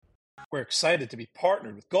We're excited to be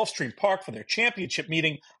partnered with Gulfstream Park for their championship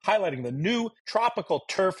meeting, highlighting the new Tropical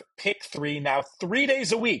Turf Pick 3, now 3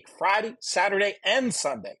 days a week, Friday, Saturday, and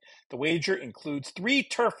Sunday. The wager includes 3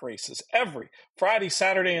 turf races every Friday,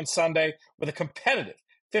 Saturday, and Sunday with a competitive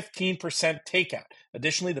 15% takeout.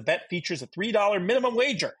 Additionally, the bet features a $3 minimum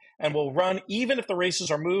wager and will run even if the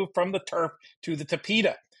races are moved from the turf to the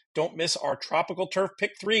Tapeta. Don't miss our Tropical Turf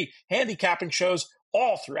Pick 3 handicapping shows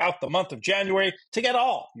all throughout the month of January to get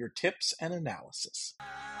all your tips and analysis.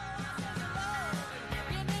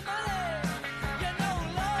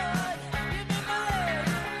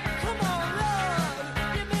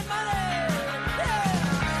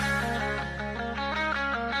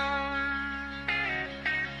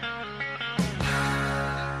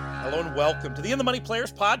 Hello and welcome to the In the Money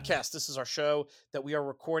Players podcast. This is our show that we are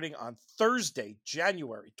recording on Thursday,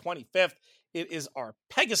 January 25th. It is our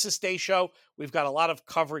Pegasus Day show. We've got a lot of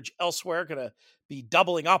coverage elsewhere. Going to be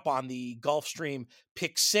doubling up on the Gulfstream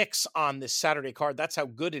Pick 6 on this Saturday card. That's how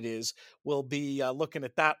good it is. We'll be looking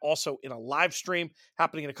at that also in a live stream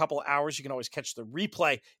happening in a couple of hours. You can always catch the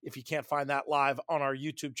replay if you can't find that live on our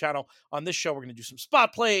YouTube channel. On this show, we're going to do some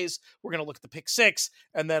spot plays. We're going to look at the Pick 6.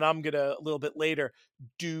 And then I'm going to, a little bit later,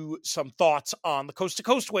 do some thoughts on the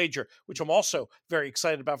coast-to-coast wager, which I'm also very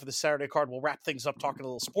excited about for the Saturday card. We'll wrap things up talking a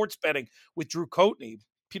little sports betting with Drew Coatney.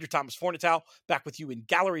 Peter Thomas Fornatow back with you in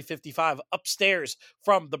Gallery 55 upstairs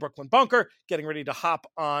from the Brooklyn Bunker, getting ready to hop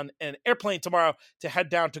on an airplane tomorrow to head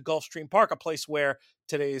down to Gulfstream Park, a place where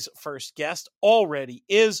today's first guest already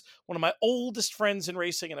is one of my oldest friends in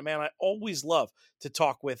racing and a man I always love to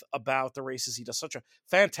talk with about the races. He does such a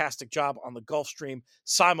fantastic job on the Gulfstream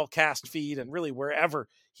simulcast feed and really wherever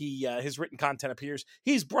his written content appears.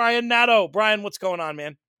 He's Brian Nadeau. Brian, what's going on,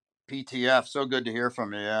 man? PTF, so good to hear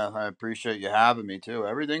from you. Yeah, I appreciate you having me too.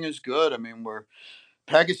 Everything is good. I mean, we're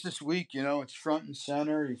Pegasus week, it's front and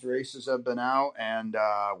center. These races have been out, and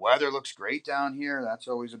weather looks great down here. That's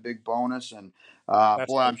always a big bonus. And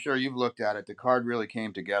boy, I'm sure you've looked at it. The card really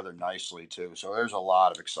came together nicely too. So there's a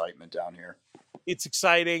lot of excitement down here. It's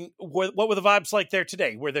exciting. What were the vibes like there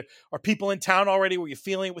today? Are people in town already? Were you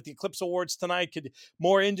feeling it with the Eclipse Awards tonight? Could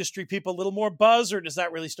more industry people, a little more buzz, or does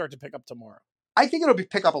that really start to pick up tomorrow? I think it'll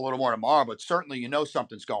pick up a little more tomorrow, but certainly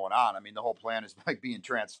something's going on. I mean, the whole plan is like being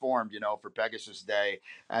transformed, for Pegasus Day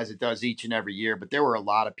as it does each and every year. But there were a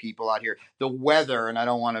lot of people out here. The weather, and I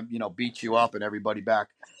don't want to beat you up and everybody back.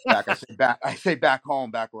 I say back home,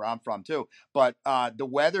 back where I'm from too. But the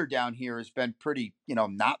weather down here has been pretty,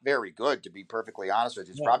 not very good, to be perfectly honest with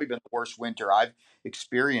you. It's probably been the worst winter I've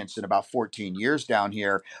experienced in about 14 years down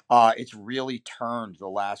here. It's really turned the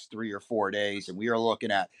last 3 or 4 days, and we are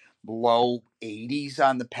looking at low 80s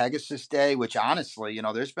on the Pegasus Day, which honestly,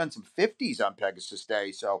 there's been some 50s on Pegasus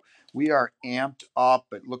Day. So we are amped up.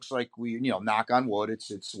 It looks like we, knock on wood,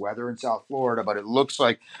 it's weather in South Florida, but it looks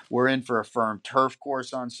like we're in for a firm turf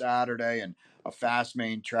course on Saturday and a fast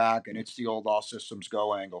main track. And it's the old all systems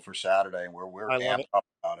go angle for Saturday. And we're amped up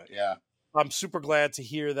about it. Yeah. I'm super glad to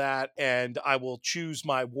hear that, and I will choose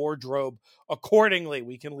my wardrobe accordingly.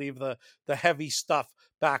 We can leave the heavy stuff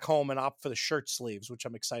back home and opt for the shirt sleeves, which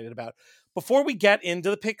I'm excited about. Before we get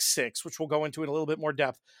into the Pick 6, which we'll go into in a little bit more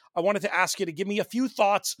depth, I wanted to ask you to give me a few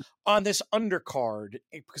thoughts on this undercard,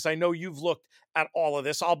 because I know you've looked at all of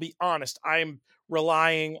this. I'll be honest, I'm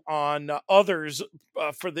relying on others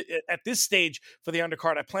at this stage for the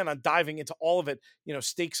undercard. I plan on diving into all of it,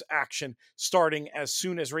 stakes action starting as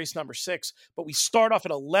soon as race number 6. But we start off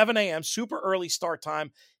at 11 a.m., super early start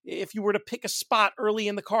time. If you were to pick a spot early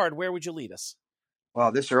in the card, where would you lead us?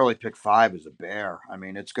 Well, this early pick 5 is a bear. I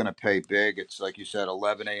mean, it's going to pay big. It's like you said,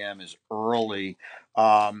 11 a.m. is early.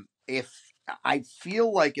 If I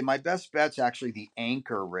feel like in my best bet's actually the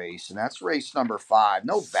anchor race, and that's race number 5.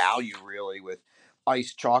 No value really with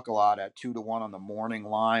Ice Chocolate at 2-1 on the morning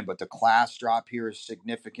line, but the class drop here is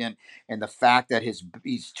significant, and the fact that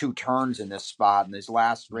he's 2 turns in this spot, and his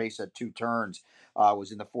last race at 2 turns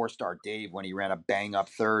was in the 4-star Dave when he ran a bang up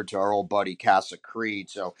third to our old buddy Casa Creed.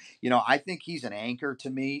 So, I think he's an anchor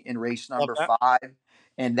to me in race number 5.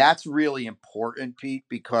 And that's really important, Pete,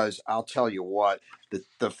 because I'll tell you what,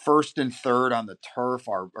 the first and third on the turf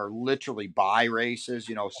are literally bye races,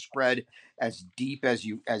 spread as deep as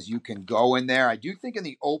you can go in there. I do think in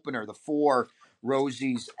the opener, the 4,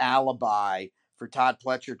 Rosie's Alibi, for Todd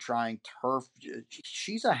Pletcher trying turf,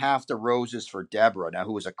 she's a half the roses for Deborah now,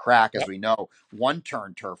 who is a crack, as we know,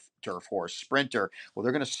 1-turn turf horse sprinter. Well,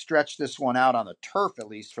 they're going to stretch this one out on the turf, at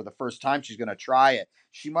least for the first time. She's going to try it.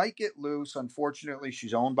 She might get loose. Unfortunately,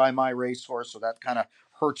 she's owned by my racehorse, so that kind of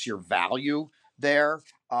hurts your value there.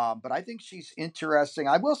 But I think she's interesting.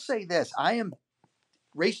 I will say this.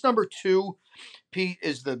 Race number 2 Pete,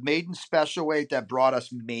 is the maiden special weight that brought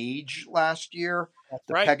us Mage last year, That's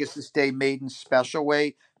the right. Pegasus Day maiden special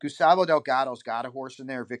weight. Gustavo Delgado's got a horse in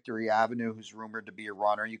there, Victory Avenue, who's rumored to be a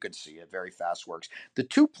runner. You can see it, very fast works. The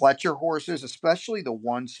two Pletcher horses, especially the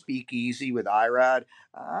one Speakeasy with Irad,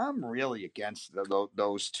 I'm really against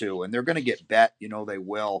those two, and they're going to get bet. You know they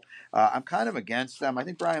will. I'm kind of against them. I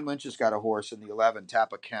think Brian Lynch has got a horse in the 11,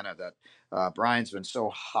 Tapakena, that Brian's been so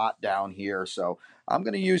hot down here. So I'm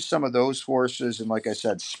going to use some of those horses. And like I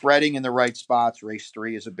said, spreading in the right spots. Race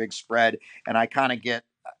 3 is a big spread. And I kind of get,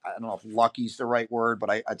 I don't know if lucky's the right word, but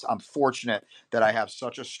I'm fortunate that I have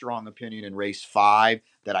such a strong opinion in race 5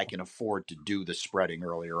 that I can afford to do the spreading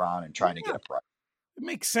earlier on and trying to get Yeah, a price. it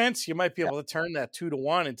makes sense. You might be Yeah, able to turn that 2 to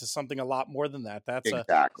 1 into something a lot more than that. That's a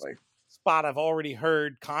exactly. spot I've already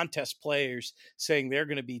heard contest players saying they're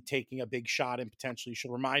going to be taking a big shot and potentially.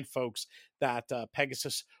 Should remind folks that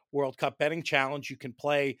Pegasus World Cup Betting Challenge, you can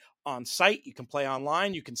play on site, you can play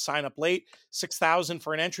online, you can sign up late, 6,000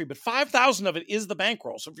 for an entry, but 5,000 of it is the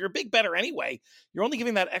bankroll. So if you're a big better anyway, you're only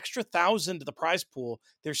giving that extra 1,000 to the prize pool.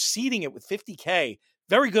 They're seeding it with 50K.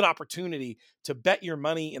 Very good opportunity to bet your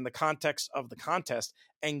money in the context of the contest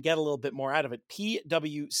and get a little bit more out of it.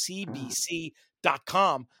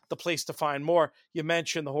 PWCBC.com, the place to find more. You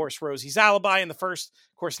mentioned the horse Rosie's Alibi in the first,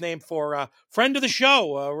 of course, named for friend of the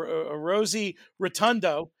show, Rosie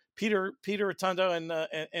Rotundo. Peter Rotundo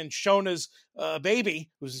and Shona's baby,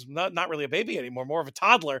 who's not really a baby anymore, more of a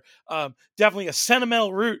toddler. Definitely a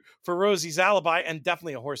sentimental route for Rosie's Alibi, and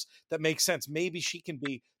definitely a horse that makes sense. Maybe she can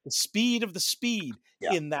be the speed of the speed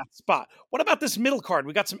Yeah. in that spot. What about this middle card?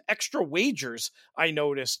 We got some extra wagers, I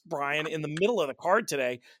noticed, Brian, in the middle of the card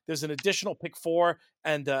today. There's an additional pick 4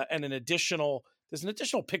 and an additional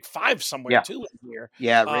pick 5 somewhere Yeah. too in here.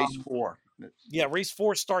 Yeah. Race Um, 4. yeah, race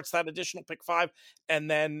 4 starts that additional pick 5, and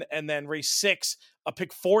then race 6, a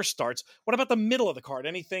pick 4 starts. What about the middle of the card?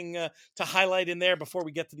 Anything to highlight in there before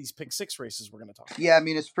we get to these pick 6 races we're going to talk about? Yeah, I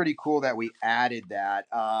mean, it's pretty cool that we added that.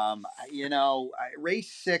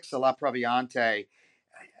 Race 6, a La Praviante,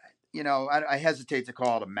 I hesitate to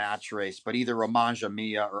call it a match race, but either Romanja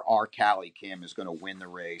Mia or R. Cali Kim is going to win the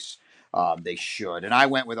race. They should. And I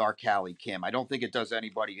went with R. Cali Kim. I don't think it does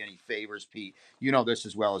anybody any favors, Pete. You know this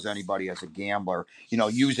as well as anybody as a gambler.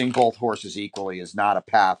 Using both horses equally is not a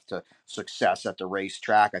path to success at the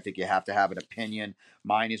racetrack. I think you have to have an opinion.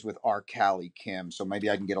 Mine is with R. Cali Kim. So maybe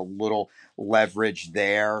I can get a little leverage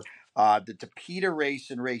there. The Tapeta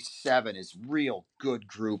race in race 7 is real good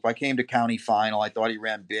group. I came to county final. I thought he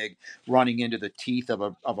ran big, running into the teeth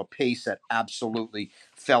of a pace that absolutely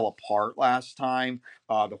fell apart last time.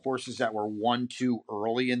 The horses that were 1-2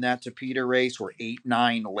 early in that Tapeta race were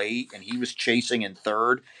 8-9 late, and he was chasing in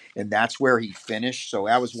third, and that's where he finished. So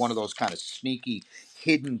that was one of those kind of sneaky,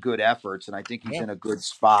 hidden good efforts, and I think he's Yeah. in a good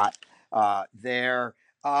spot there.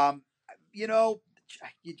 Um, you know,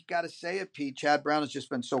 you got to say it, Pete. Chad Brown has just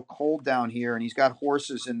been so cold down here, and he's got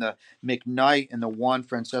horses in the McKnight and the 1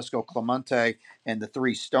 Francesco Clemente and the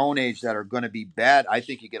 3 Stone Age that are going to be bet. I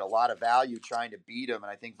think you get a lot of value trying to beat him,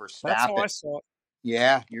 and I think That's how Verstappen. I saw it.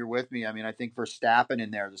 Yeah, you're with me. I mean, I think Verstappen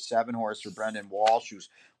in there, the 7 horse for Brendan Walsh,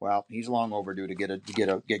 he's long overdue to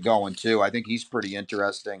get going too. I think he's pretty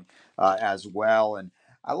interesting as well, and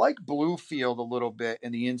I like Bluefield a little bit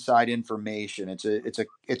in the inside information.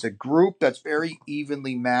 It's a group that's very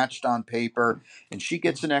evenly matched on paper, and she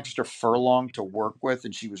gets an extra furlong to work with,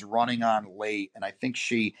 and she was running on late, and I think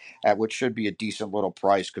she, at what should be a decent little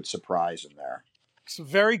price, could surprise in there. Some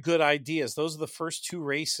very good ideas. Those are the first 2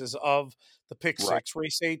 races of the pick Right. 6.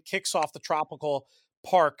 Race 8 kicks off the tropical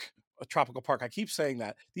park. I keep saying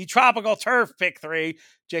that. The tropical turf pick 3.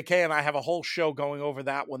 JK and I have a whole show going over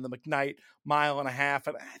that one, the McKnight mile and a half.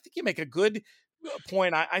 And I think you make a good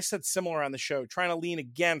point. I said similar on the show, trying to lean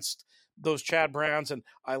against those Chad Browns. And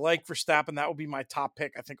I like Verstappen. That would be my top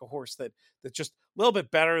pick. I think a horse that's just a little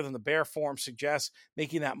bit better than the bear form suggests,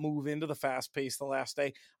 making that move into the fast pace the last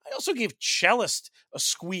day. I also gave Cellist a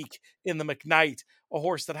squeak in the McKnight, a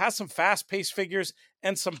horse that has some fast pace figures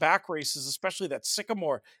and some back races, especially that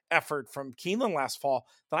Sycamore effort from Keeneland last fall,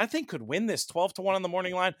 that I think could win this 12-1 on the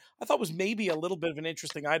morning line. I thought was maybe a little bit of an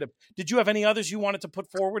interesting item. Did you have any others you wanted to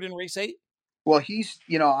put forward in race 8? Well,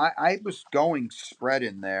 I was going spread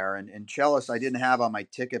in there, and Chellis I didn't have on my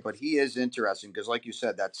ticket, but he is interesting because, like you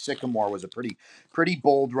said, that Sycamore was a pretty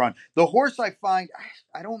bold run. The horse I find,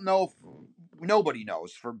 I don't know if nobody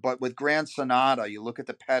knows, but with Grand Sonata, you look at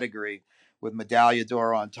the pedigree. with Medaglia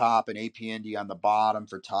d'Oro on top and AP Indy on the bottom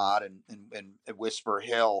for Todd and Whisper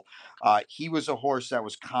Hill. He was a horse that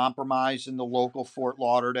was compromised in the local Fort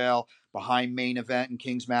Lauderdale behind Main Event and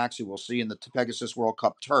King's Max, who we'll see in the Pegasus World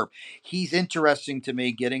Cup Turf. He's interesting to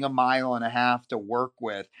me, getting a mile and a half to work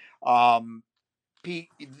with. Pete,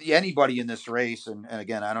 anybody in this race, and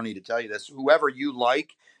again, I don't need to tell you this, whoever you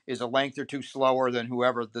like is a length or two slower than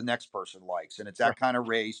whoever the next person likes. And it's Right. that kind of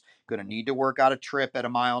race. Going to need to work out a trip at a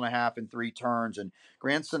mile and a half in 3 turns. And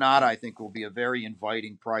Grand Sonata, I think, will be a very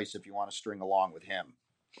inviting price if you want to string along with him.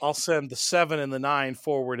 I'll send the 7 and the 9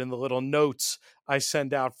 forward in the little notes I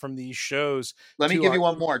send out from these shows Let me to give our. you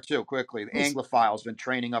one more, too, quickly. The Anglophile's been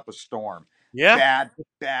training up a storm. Yeah. Bad,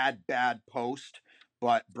 bad, bad post.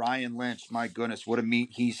 But Brian Lynch, my goodness, what a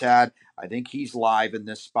meet he's had. I think he's live in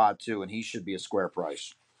this spot, too, and he should be a square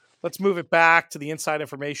price. Let's move it back to the inside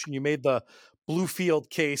information. You made the Bluefield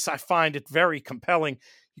case. I find it very compelling.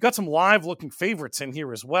 You got some live looking favorites in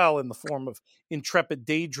here as well, in the form of Intrepid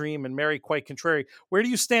Daydream and Mary Quite Contrary. Where do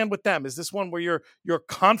you stand with them? Is this one where you're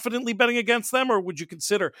confidently betting against them, or would you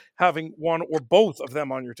consider having one or both of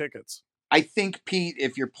them on your tickets? I think, Pete,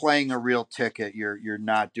 if you're playing a real ticket, you're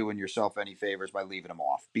not doing yourself any favors by leaving them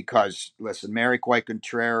off. Because listen, Mary Quite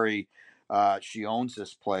Contrary, she owns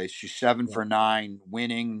this place. She's 7 for 9,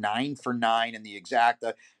 winning 9 for 9 in the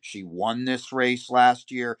exacta. She won this race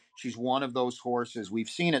last year. She's one of those horses. We've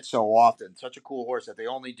seen it so often. Such a cool horse that they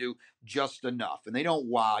only do just enough, and they don't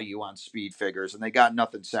wow you on speed figures, and they got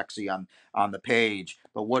nothing sexy on the page.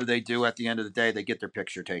 But what do they do at the end of the day? They get their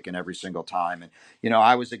picture taken every single time. And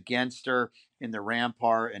I was against her in the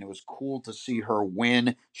Rampart, and it was cool to see her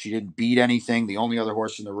win. She didn't beat anything. The only other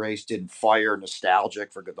horse in the race didn't fire.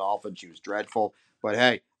 Nostalgic for Godolphin. She was dreadful. But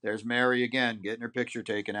hey, there's Mary again, getting her picture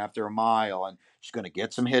taken after a mile, and she's going to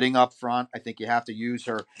get some hitting up front. I think you have to use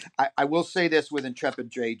her. I will say this with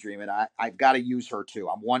Intrepid Daydream, and I've got to use her too.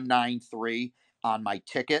 I'm 193 on my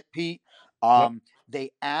ticket, Pete. Yep.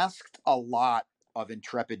 They asked a lot of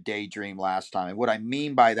Intrepid Daydream last time. And what I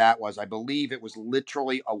mean by that was, I believe it was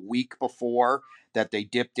literally a week before that they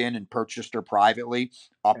dipped in and purchased her privately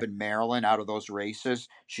up in Maryland out of those races.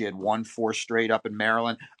 She had won 4 straight up in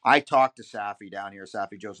Maryland. I talked to Safi down here,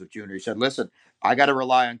 Safi Joseph Jr. He said, listen, I got to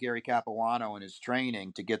rely on Gary Capuano and his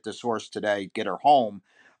training to get this horse today, get her home.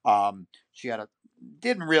 She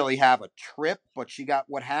didn't really have a trip, but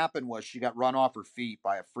what happened was she got run off her feet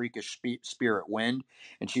by a freakish spirit wind,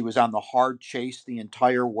 and she was on the hard chase the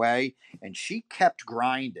entire way, and she kept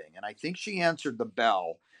grinding. And I think she answered the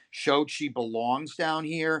bell, showed she belongs down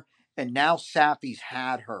here, and now Safi's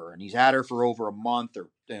had her, and he's had her for over a month or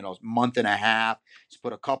month and a half. He's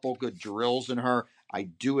put a couple good drills in her. I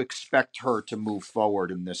do expect her to move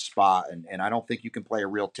forward in this spot, and I don't think you can play a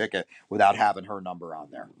real ticket without having her number on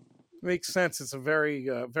there. Makes sense. It's a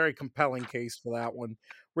very compelling case for that one.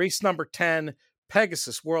 Race number 10,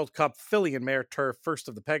 Pegasus World Cup Filly and Mare Turf, first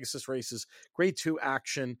of the Pegasus races. Grade 2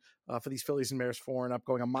 action for these fillies and mares 4 and up,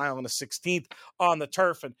 going a mile and a 16th on the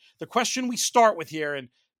turf. And the question we start with here, and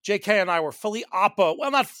JK and I were fully oppo. Well,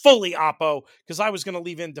 not fully oppo, because I was going to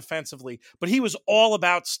leave in defensively, but he was all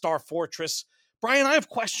about Star Fortress. Brian, I have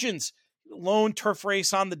questions. Lone turf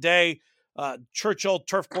race on the day, Churchill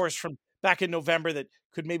turf course from back in November that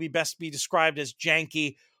could maybe best be described as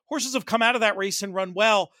janky. Horses have come out of that race and run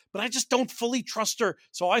well, but I just don't fully trust her.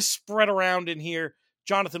 So I spread around in here.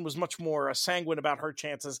 Jonathan was much more sanguine about her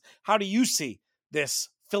chances. How do you see this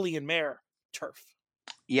filly and mare turf?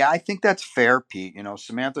 Yeah, I think that's fair, Pete.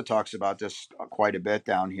 Samantha talks about this quite a bit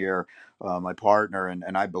down here, my partner,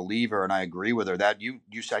 and I believe her and I agree with her. That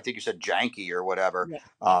I think you said janky or whatever.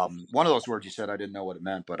 Yeah. One of those words you said, I didn't know what it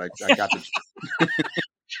meant, but I got the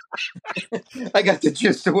I got the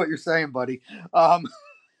gist of what you're saying, buddy.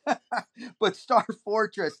 But Star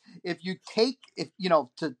Fortress,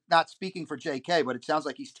 to not speaking for JK, but it sounds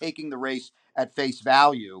like he's taking the race at face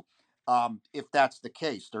value. If that's the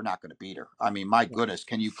case, they're not going to beat her. I mean, my goodness,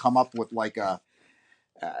 can you come up with like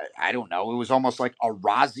I don't know. It was almost like a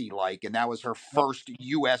Rozzy like, and that was her Yep. first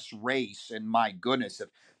U.S. race. And my goodness, if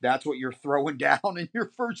that's what you're throwing down in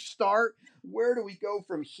your first start, where do we go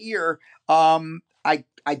from here?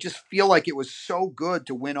 I just feel like it was so good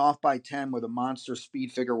to win off by 10 with a monster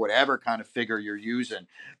speed figure, whatever kind of figure you're using.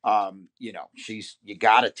 You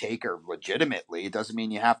got to take her legitimately. It doesn't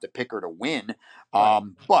mean you have to pick her to win.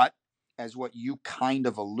 But as what you kind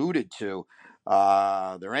of alluded to,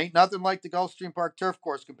 there ain't nothing like the Gulfstream Park turf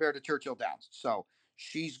course compared to Churchill Downs. So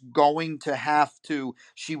she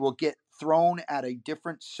will get thrown at a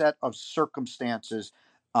different set of circumstances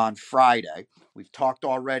on Friday. We've talked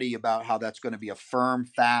already about how that's going to be a firm,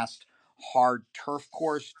 fast, hard turf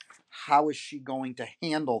course. How is she going to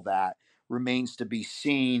handle that remains to be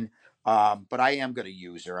seen. But I am going to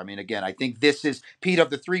use her. I mean, again, I think this is, Pete, of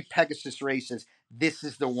the three Pegasus races, this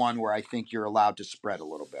is the one where I think you're allowed to spread a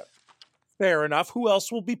little bit. Fair enough. Who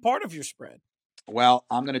else will be part of your spread? Well,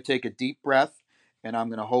 I'm going to take a deep breath, and I'm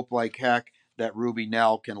going to hope like heck that Ruby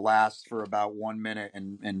Nell can last for about 1 minute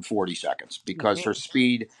and 40 seconds, because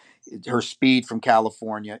Mhm. her speed from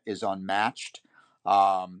California is unmatched.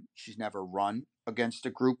 She's never run against a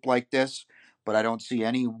group like this, but I don't see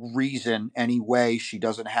any reason, any way she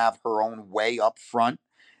doesn't have her own way up front.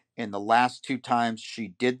 In the last two times she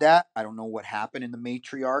did that, I don't know what happened in the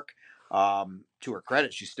matriarch. To her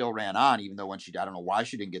credit, she still ran on, even though when I don't know why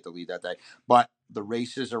she didn't get the lead that day. But the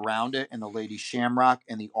races around it, and the Lady Shamrock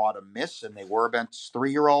and the Autumn Miss, and they were against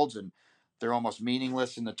 3-year-olds, and they're almost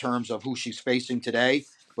meaningless in the terms of who she's facing today.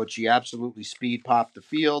 But she absolutely speed popped the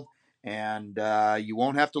field, and you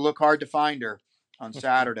won't have to look hard to find her on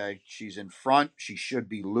Saturday. She's in front. She should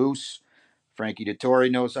be loose. Frankie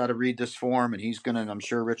Dettori knows how to read this form, and he's going to, I'm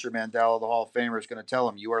sure Richard Mandel, the Hall of Famer, is going to tell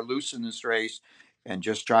him, you are loose in this race and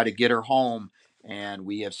just try to get her home. And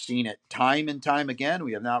we have seen it time and time again.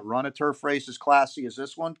 We have not run a turf race as classy as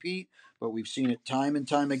this one, Pete, but we've seen it time and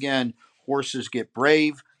time again. Horses get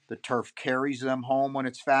brave. The turf carries them home when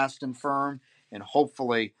it's fast and firm. And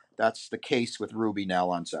hopefully that's the case with Ruby Nell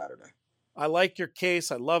on Saturday. I like your case.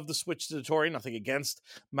 I love the switch to the Tory. Nothing against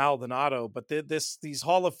Maldonado, but these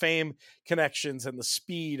Hall of Fame connections and the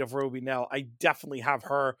speed of Ruby Nell, I definitely have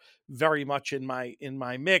her very much in my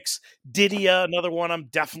mix. Didia, another one I'm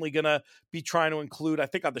definitely gonna be trying to include. I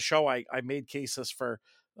think on the show I made cases for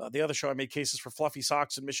the other show. I made cases for Fluffy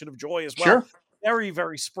Socks and Mission of Joy as well. Sure. Very,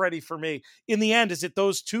 very spready for me. In the end, is it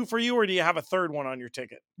those two for you, or do you have a third one on your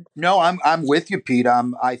ticket? No, I'm with you, Pete.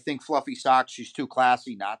 I think Fluffy Socks, she's too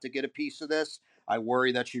classy not to get a piece of this. I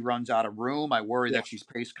worry that she runs out of room. I worry Yeah. that she's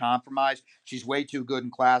pace compromised. She's way too good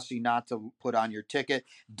and classy not to put on your ticket.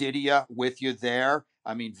 Didia with you there.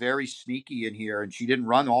 I mean, very sneaky in here, and she didn't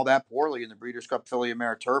run all that poorly in the Breeders' Cup Filly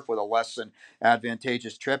Mare Turf with a less than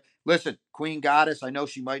advantageous trip. Listen, Queen Goddess, I know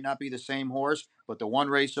she might not be the same horse, but the one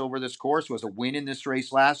race over this course was a win in this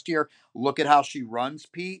race last year. Look at how she runs,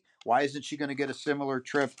 Pete. Why isn't she going to get a similar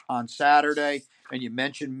trip on Saturday? And you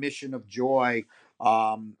mentioned Mission of Joy.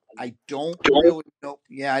 I don't really know.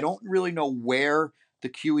 Yeah, I don't really know where the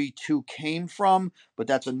QE2 came from, but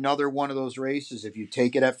that's another one of those races. If you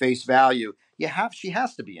take it at face value, she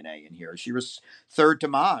has to be an A in here. She was third to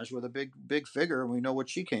Maj with a big figure, and we know what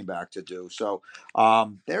she came back to do. So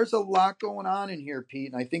there's a lot going on in here,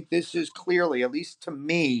 Pete. And I think this is clearly, at least to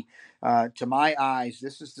me, to my eyes,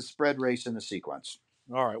 this is the spread race in the sequence.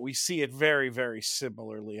 All right, we see it very, very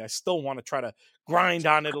similarly. I still want to try to grind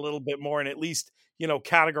on it a little bit more and at least,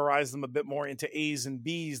 categorize them a bit more into A's and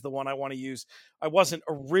B's, the one I want to use. I wasn't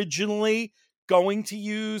originally going to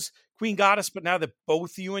use Queen Goddess, but now that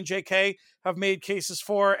both you and JK have made cases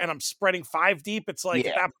for, and I'm spreading 5 deep, it's like at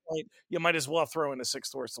Yeah. that point, you might as well throw in a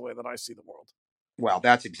sixth horse the way that I see the world. Well,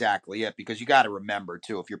 that's exactly it, because you got to remember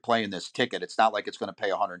too, if you're playing this ticket, it's not like it's going to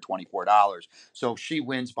pay $124. So if she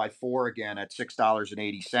wins by 4 again at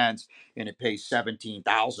 $6.80, and it pays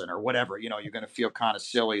 17,000 or whatever, you're going to feel kind of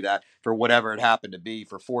silly that for whatever it happened to be,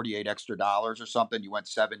 for 48 extra dollars or something, you went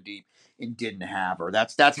 7 deep and didn't have her.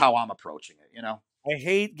 That's how I'm approaching it. I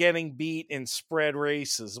hate getting beat in spread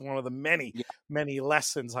races. One of the many, Yeah. many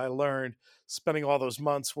lessons I learned spending all those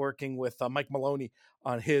months working with Mike Maloney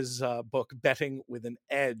on his book, Betting with an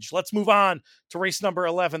Edge. Let's move on to race number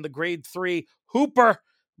 11, the grade 3 Hooper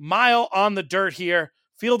mile on the dirt here.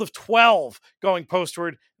 Field of 12 going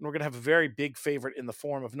postward, and we're going to have a very big favorite in the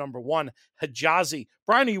form of number 1, Hijazi.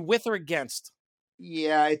 Brian, are you with or against?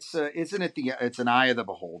 Yeah, it's an eye of the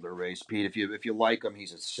beholder race, Pete. If you like him,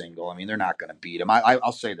 he's a single. I mean, they're not going to beat him.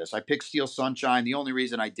 I'll say this: I picked Steel Sunshine. The only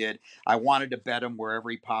reason I did, I wanted to bet him wherever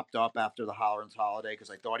he popped up after the Holland's Holiday,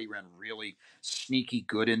 because I thought he ran really sneaky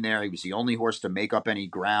good in there. He was the only horse to make up any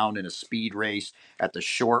ground in a speed race at the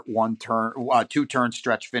short 2-turn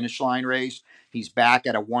stretch finish line race. He's back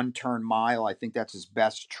at a 1-turn mile. I think that's his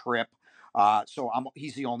best trip. So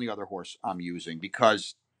he's the only other horse I'm using,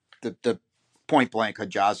 because the point blank,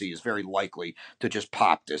 Hijazi is very likely to just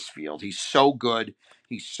pop this field. He's so good.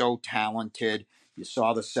 He's so talented. You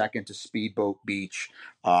saw the second to Speedboat Beach.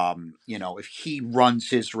 If he runs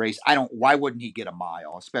his race, why wouldn't he get a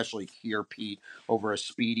mile, especially here, Pete, over a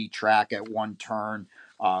speedy track at 1 turn?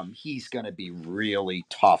 He's going to be really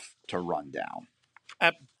tough to run down.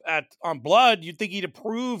 At on blood, you'd think he'd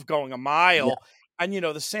approve going a Yeah. mile. And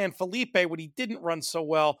the San Felipe, when he didn't run so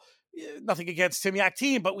well, nothing against Tim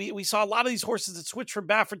Yakteen, but we saw a lot of these horses that switched from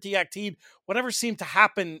Baffert to Yakteen. Whatever seemed to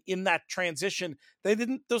happen in that transition,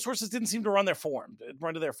 those horses didn't seem to run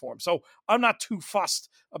to their form. So I'm not too fussed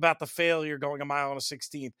about the failure going a mile and a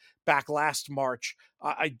 16th back last March.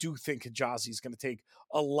 I do think Hijazi is going to take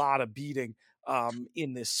a lot of beating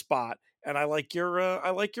in this spot. And I like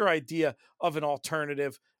your idea of an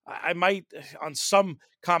alternative. I might, on some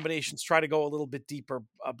combinations, try to go a little bit deeper.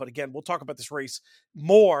 But again, we'll talk about this race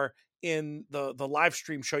more in the live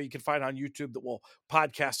stream show you can find on YouTube that will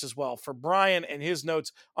podcast as well. For Brian and his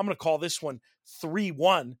notes, I'm going to call this one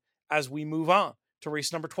 3-1 as we move on to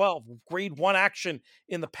race number 12. Grade 1 action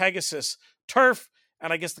in the Pegasus turf.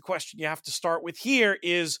 And I guess the question you have to start with here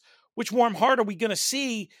is, which warm heart are we going to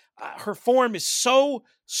see? Her form is so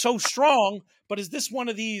strong, but is this one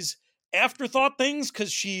of these afterthought things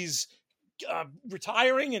because she's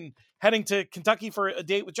retiring and heading to Kentucky for a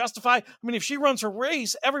date with Justify? I mean, if she runs her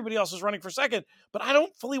race, everybody else is running for second, but I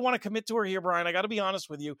don't fully want to commit to her here, Brian. I got to be honest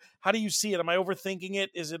with you. How do you see it? Am I overthinking it?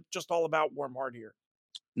 Is it just all about warm heart here?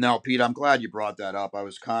 No, Pete, I'm glad you brought that up. I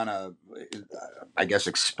was kind of, I guess,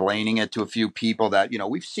 explaining it to a few people that,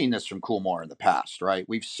 we've seen this from Coolmore in the past, right?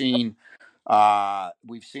 We've seen,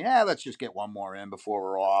 let's just get one more in before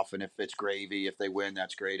we're off. And if it's gravy, if they win,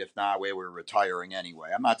 that's great. If not, we're retiring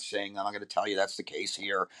anyway. I'm not going to tell you that's the case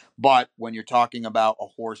here. But when you're talking about a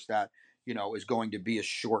horse that, is going to be a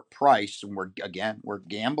short price, and we're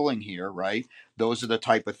gambling here, right? Those are the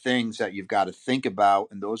type of things that you've got to think about.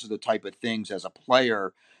 And those are the type of things as a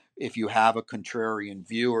player, if you have a contrarian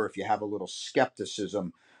view or if you have a little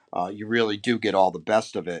skepticism, you really do get all the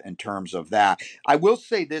best of it in terms of that. I will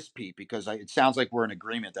say this, Pete, because it sounds like we're in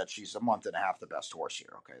agreement that she's a month and a half the best horse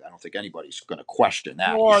here. Okay, I don't think anybody's going to question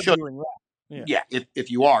that. No You should. arguing that. Yeah, if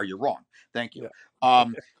you are, you're wrong. Thank you. Yeah.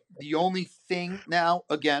 The only thing now,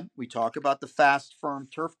 again, we talk about the fast, firm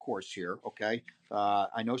turf course here. Okay,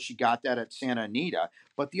 I know she got that at Santa Anita,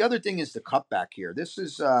 but the other thing is the cutback here. This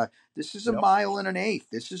is a mile and an eighth.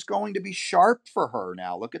 This is going to be sharp for her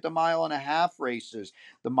now. Look at the mile and a half races,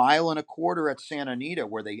 the mile and a quarter at Santa Anita,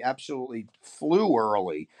 where they absolutely flew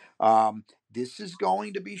early. This is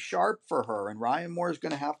going to be sharp for her, and Ryan Moore is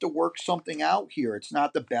going to have to work something out here. It's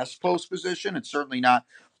not the best post position. It's certainly not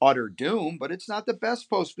utter doom, but it's not the best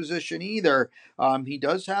post position either. He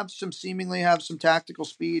does seemingly have some tactical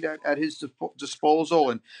speed at his disposal,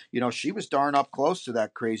 and she was darn up close to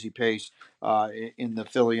that crazy pace in the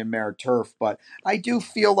filly and mare turf. But I do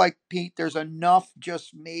feel like, Pete, there's enough,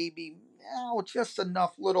 just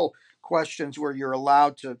enough little questions where you're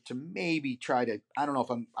allowed to maybe try to, I don't know if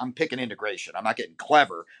I'm picking integration. I'm not getting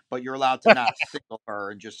clever, but you're allowed to not single her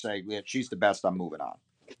and just say, yeah, she's the best, I'm moving on.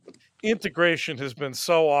 Integration has been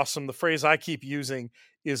so awesome. The phrase I keep using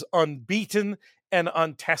is unbeaten and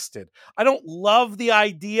untested. I don't love the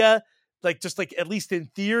idea, just at least in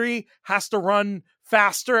theory, has to run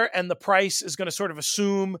faster and the price is going to sort of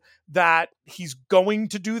assume that he's going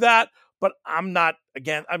to do that. But I'm not,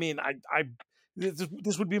 again, I mean,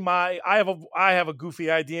 this would be I have a goofy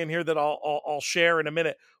idea in here that I'll share in a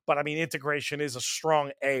minute, but I mean, integration is a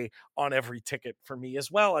strong A on every ticket for me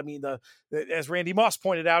as well. I mean, as Randy Moss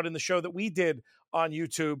pointed out in the show that we did on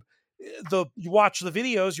YouTube, you watch the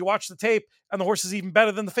videos, you watch the tape, and the horse is even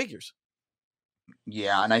better than the figures.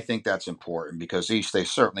 Yeah, and I think that's important because they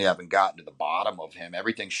certainly haven't gotten to the bottom of him.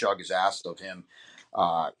 Everything Shug has asked of him,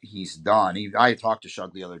 he's done. I talked to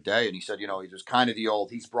Shug the other day, and he said, he's just kind of the old,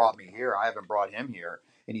 he's brought me here. I haven't brought him here,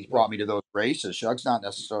 and he's brought me to those races. Shug's not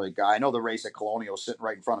necessarily a guy. I know the race at Colonial is sitting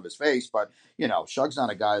right in front of his face, but, Shug's not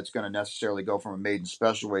a guy that's going to necessarily go from a maiden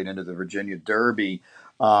special weight into the Virginia Derby.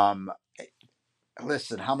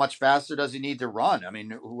 Listen, how much faster does he need to run? I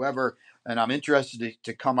mean, whoever, and I'm interested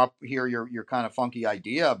to come up here, your kind of funky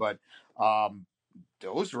idea, but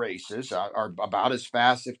those races are about as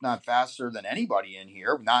fast, if not faster, than anybody in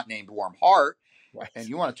here, not named Warm Heart. Right. And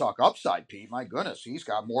you want to talk upside, Pete? My goodness, he's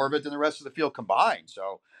got more of it than the rest of the field combined.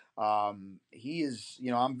 So he is,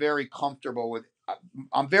 I'm very comfortable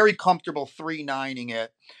 3-9ing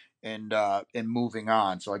it and moving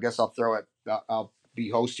on. So I guess I'll be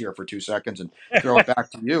host here for 2 seconds and throw it back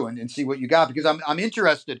to you and see what you got, because I'm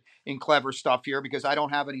interested in clever stuff here because I don't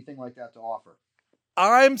have anything like that to offer.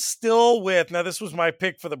 I'm still now this was my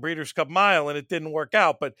pick for the Breeders' Cup Mile and it didn't work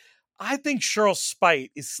out, but I think Cheryl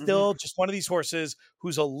Spite is still just one of these horses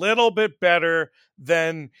who's a little bit better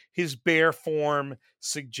than his bare form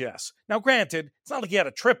suggests. Now, granted, it's not like he had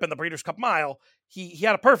a trip in the Breeders' Cup Mile. He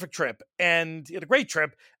had a perfect trip and he had a great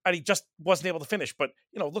trip and he just wasn't able to finish. But,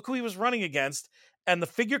 look who he was running against. and the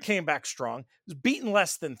figure came back strong. It was beaten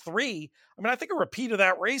less than 3. I mean, I think a repeat of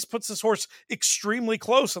that race puts this horse extremely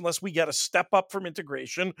close unless we get a step up from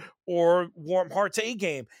Integration or Warm Heart's A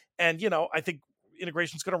game. And, I think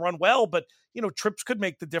Integration's going to run well, but, trips could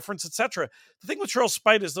make the difference, etc. The thing with Charles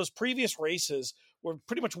Spite is those previous races were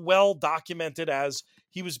pretty much well documented as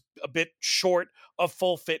he was a bit short of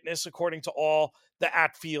full fitness, according to all the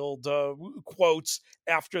Atfield quotes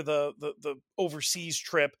after the overseas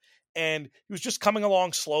trip. And he was just coming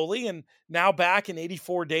along slowly. And now back in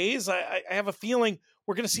 84 days, I have a feeling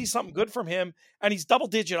we're going to see something good from him. And he's double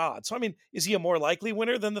digit odds. So, I mean, is he a more likely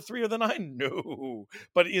winner than the 3 or the 9? No.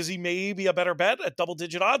 But is he maybe a better bet at double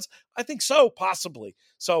digit odds? I think so, possibly.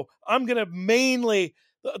 So I'm going to mainly,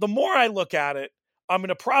 the more I look at it, I'm going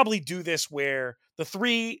to probably do this where the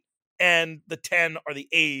 3 and the 10 are the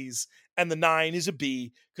A's and the 9 is a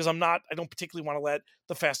B, because I don't particularly want to let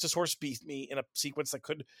the fastest horse beat me in a sequence that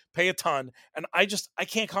could pay a ton. And I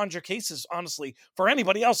can't conjure cases, honestly, for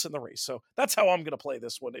anybody else in the race. So that's how I'm going to play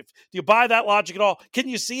this one. Do you buy that logic at all? Can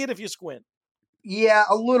you see it if you squint? Yeah,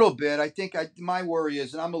 a little bit. I think my worry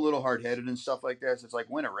is, and I'm a little hard headed and stuff like this. It's like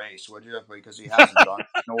win a race, would you? Because he hasn't done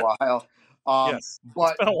it in a while. Yes, it's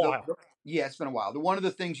But been a while. yeah, it's been a while. The one of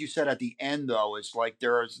the things you said at the end though is like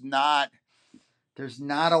there's not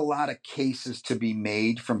a lot of cases to be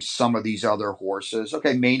made from some of these other horses.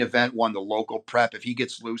 Okay, Main Event won the local prep. If he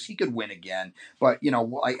gets loose, he could win again. But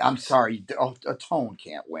I'm sorry, a Tone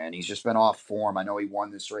can't win. He's just been off form. I know he won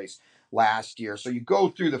this race last year. So you go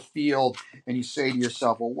through the field and you say to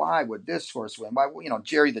yourself, well, why would this horse win? Why,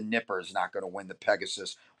 Jerry the Nipper is not going to win the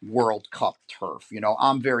Pegasus World Cup turf.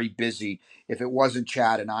 I'm very busy. If it wasn't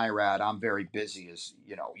Chad and Irad, I'm very busy. As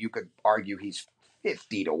you could argue he's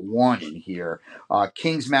 50-1 in here.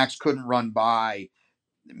 King's Max couldn't run by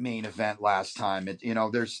Main Event last time.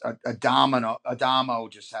 There's a domino. Adamo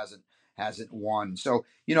just hasn't won. So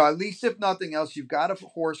at least if nothing else, you've got a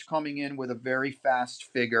horse coming in with a very fast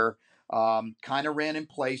figure. Kind of ran in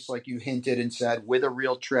place like you hinted and said with a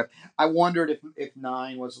real trip. I wondered if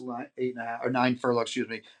 9 was 8.5 or 9 furlong, excuse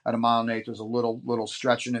me, at a mile and eighth was a little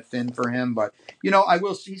stretching it thin for him. But I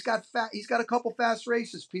will. He's got a couple fast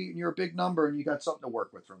races, Pete, and you're a big number, and you got something to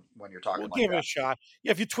work with from when you're talking We'll like give it a that. shot.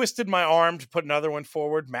 Yeah, if you twisted my arm to put another one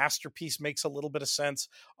forward, Masterpiece makes a little bit of sense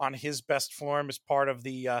on his best form as part of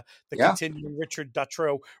the Yeah. continuing Richard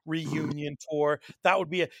Dutrow reunion tour. That would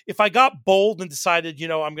be if I got bold and decided,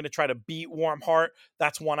 I'm going to try to beat Warm Heart.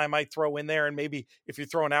 That's one I might throw in there. And maybe if you're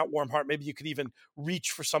throwing out Warm Heart, maybe you could even reach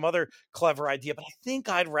for some other clever idea. But I think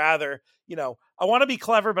I'd rather, I want to be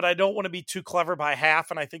clever, but I don't want to be too clever by half.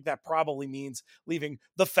 And I think that probably means leaving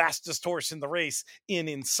the fastest horse in the race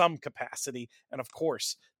in some capacity. And of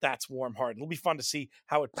course, that's Warm Heart. It'll be fun to see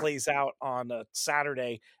how it plays out on a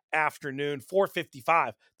Saturday afternoon,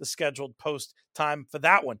 4:55, the scheduled post time for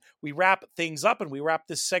that one. We wrap things up and we wrap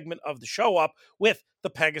this segment of the show up with the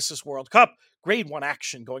Pegasus World Cup. Grade 1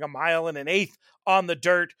 action going a mile and an eighth on the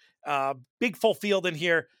dirt. Big full field in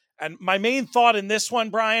here. And my main thought in this one,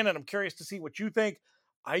 Brian, and I'm curious to see what you think.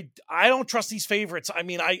 I don't trust these favorites. I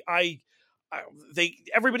mean,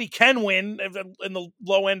 everybody can win in the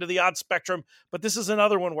low end of the odds spectrum, but this is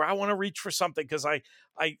another one where I want to reach for something because I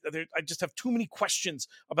just have too many questions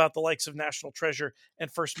about the likes of National Treasure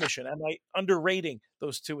and First Mission. Am I underrating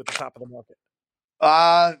those two at the top of the market?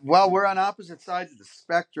 Well, we're on opposite sides of the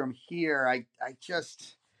spectrum here. I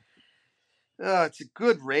just it's a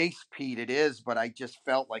good race, Pete. It is, but I just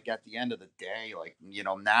felt like at the end of the day, like,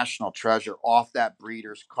 National Treasure off that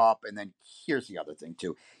Breeders' Cup. And then here's the other thing,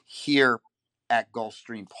 too. Here at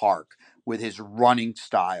Gulfstream Park with his running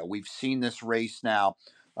style. We've seen this race now.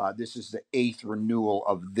 This is the 8th renewal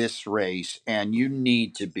of this race, and you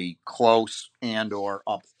need to be close and or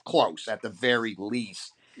up close at the very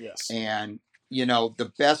least. Yes. And,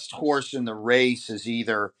 the best horse in the race is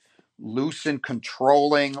either loose and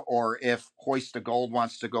controlling, or if Hoist the Gold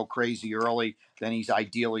wants to go crazy early, then he's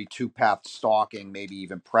ideally two path stalking, maybe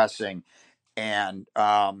even pressing. And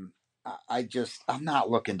I'm not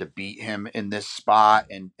looking to beat him in this spot.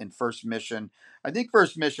 And First Mission, I think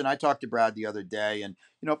First Mission, I talked to Brad the other day, and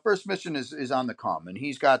First Mission is on the come, and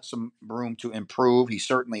he's got some room to improve. He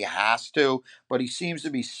certainly has to, but he seems to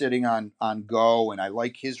be sitting on go, and I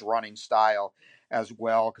like his running style as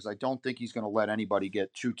well, because I don't think he's going to let anybody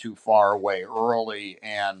get too far away early.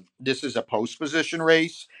 And this is a post position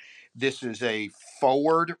race. This is a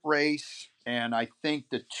forward race, and I think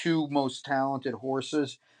the two most talented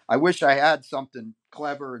horses. I wish I had something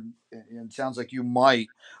clever, and it sounds like you might.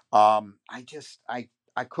 I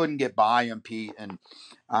couldn't get by him, Pete, and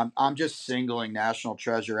I'm just singling National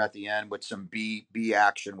Treasure at the end with some B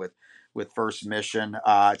action with with First Mission.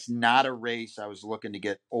 It's not a race I was looking to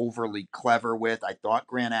get overly clever with. I thought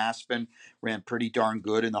Grant Aspen ran pretty darn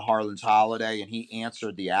good in the Harlan's Holiday, and he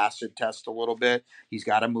answered the acid test a little bit. He's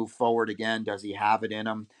got to move forward again. Does he have it in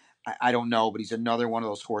him? I don't know, but he's another one of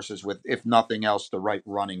those horses with, if nothing else, the right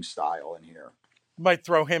running style in here. Might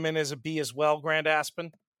throw him in as a B as well, Grand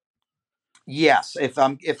Aspen. Yes, if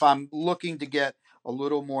I'm looking to get a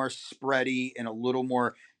little more spready and a little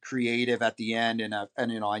more creative at the end, and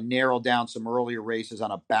I narrowed down some earlier races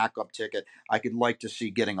on a backup ticket, I could like to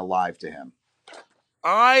see Getting Alive to him.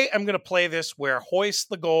 I am going to play this where Hoist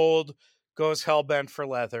the Gold goes hellbent for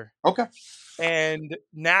leather. Okay. And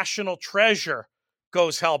National Treasure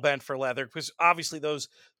goes hellbent for leather, because obviously those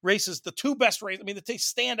races, the two best races, I mean, they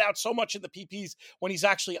stand out so much in the PPs when he's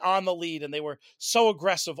actually on the lead, and they were so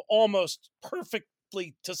aggressive, almost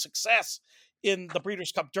perfectly to success in the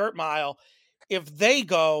Breeders' Cup Dirt Mile. If they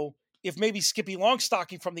go, if maybe Skippy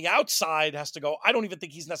Longstocking from the outside has to go, I don't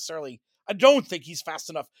think he's fast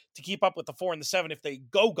enough to keep up with the 4 and the 7 if they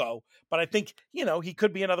go. But I think, he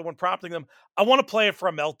could be another one prompting them. I want to play it for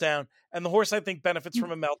a meltdown, and the horse I think benefits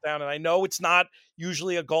from a meltdown. And I know it's not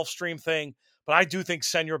usually a Gulfstream thing, but I do think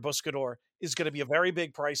Senor Buscador is going to be a very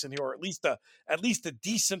big price in here, or at least a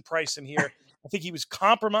decent price in here. I think he was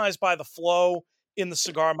compromised by the flow in the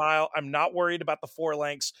Cigar Mile. I'm not worried about the 4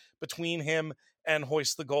 lengths between him and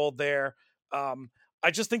Hoist the Gold there.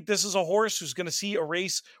 I just think this is a horse who's going to see a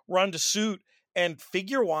race run to suit, and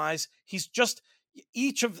figure-wise, he's just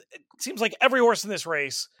it seems like every horse in this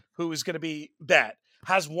race who is going to be bet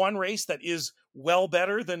has one race that is well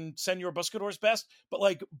better than Senor Buscador's best, but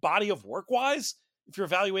like body of work-wise, if you're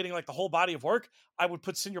evaluating like the whole body of work, I would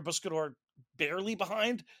put Senor Buscador barely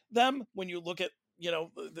behind them when you look at,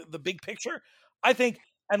 the big picture. I think,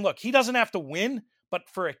 and look, he doesn't have to win, but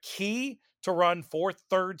for a key to run 4th,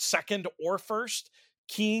 3rd, 2nd, or 1st,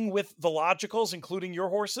 keying with the logicals, including your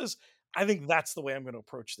horses, I think that's the way I'm going to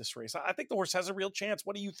approach this race. I think the horse has a real chance.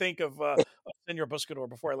 What do you think of Senor Buscador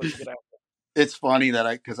before I let you get out? It's funny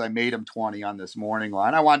that because I made him 20 on this morning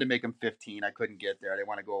line. I wanted to make him 15. I couldn't get there. I didn't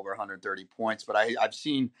want to go over 130 points, but I've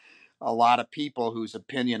seen a lot of people whose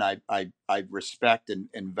opinion I respect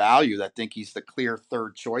and value that think he's the clear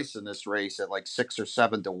third choice in this race at like 6 or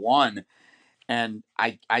 7 to 1. And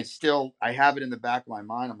I have it in the back of my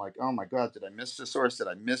mind. I'm like, oh my God, did I miss this horse? Did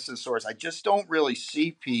I miss this horse? I just don't really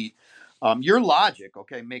see, Pete. Your logic,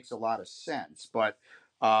 okay, makes a lot of sense, but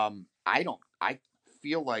I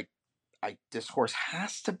feel like this horse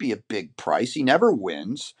has to be a big price. He never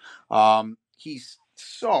wins. He's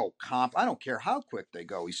so I don't care how quick they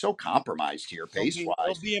go. He's so compromised here, pace He'll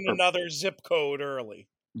wise. be in another zip code early.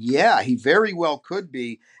 Yeah, he very well could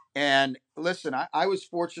be. And listen, I was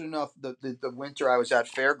fortunate enough the winter I was at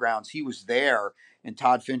Fairgrounds, he was there, and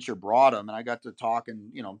Todd Fincher brought him, and I got to talk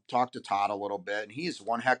to Todd a little bit, and he's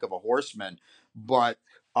one heck of a horseman. But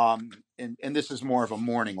and this is more of a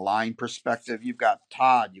morning line perspective. You've got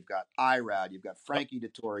Todd, you've got Irad, you've got Frankie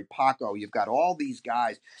Dettori, Paco, you've got all these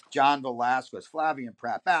guys, John Velasquez, Flavian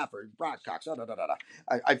Pratt, Baffert, Brock Cox.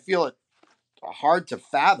 I feel it hard to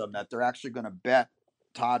fathom that they're actually going to bet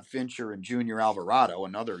Todd Fincher and Junior Alvarado,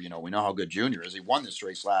 another, we know how good Junior is. He won this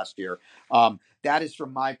race last year. That is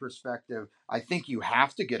from my perspective. I think you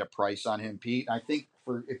have to get a price on him, Pete. I think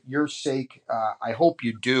for your sake, I hope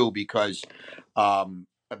you do, because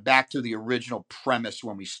back to the original premise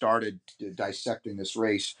when we started dissecting this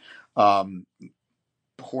race,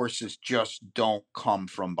 horses just don't come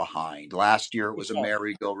from behind. Last year it was a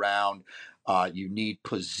merry-go-round. You need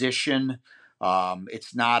position.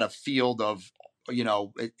 It's not a field of,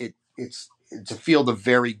 it's a field of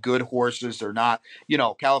very good horses. They're not,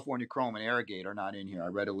 California Chrome and Arrogate are not in here. I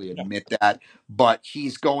readily admit that, but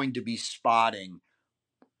he's going to be spotting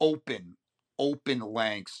open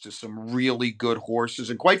lengths to some really good horses,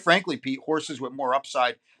 and quite frankly, Pete, horses with more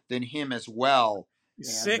upside than him as well.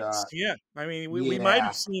 Six, yeah. I mean, we Yeah. might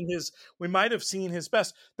have seen his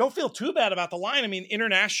best. Don't feel too bad about the line. I mean,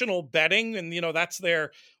 international betting, and that's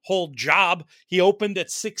their whole job. He opened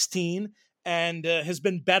at 16 and has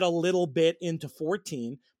been bet a little bit into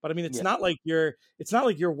 14. But I mean, it's not like you're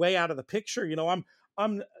way out of the picture.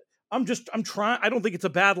 I'm trying. I don't think it's a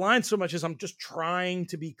bad line so much as I'm just trying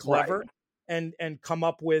to be clever and come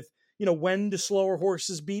up with, when do slower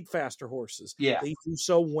horses beat faster horses? Yeah. They do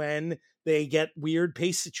so when they get weird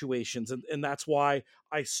pace situations. And that's why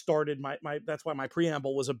I started that's why my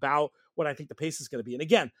preamble was about what I think the pace is going to be. And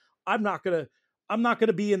again, I'm not going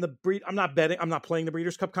to be in the breed. I'm not playing the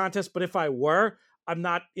Breeders' Cup contest, but if I were, I'm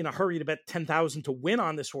not in a hurry to bet 10,000 to win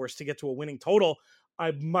on this horse to get to a winning total.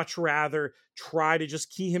 I'd much rather try to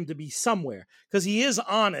just key him to be somewhere, because he is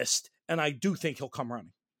honest, and I do think he'll come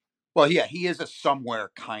running. Well, yeah, he is a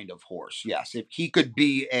somewhere kind of horse. Yes, if he could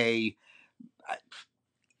be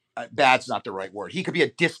bad's not the right word. He could be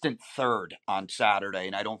a distant third on Saturday,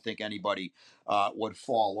 and I don't think anybody would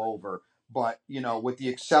fall over. But, with the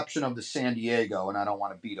exception of the San Diego, and I don't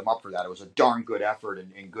want to beat him up for that, it was a darn good effort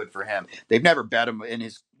and good for him. They've never bet him in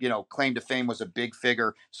his, claim to fame was a big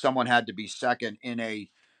figure. Someone had to be second in a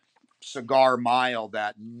cigar mile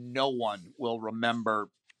that no one will remember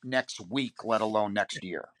next week, let alone next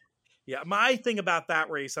year. Yeah, my thing about that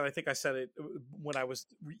race, and I think I said it when I was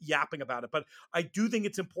yapping about it, but I do think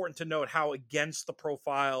it's important to note how against the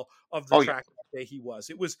profile of the track that day he was.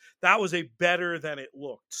 That was a better than it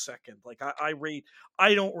looked second. Like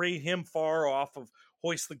I don't rate him far off of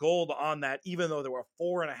Hoist the Gold on that, even though there were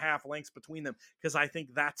 4.5 lengths between them, because I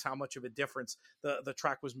think that's how much of a difference the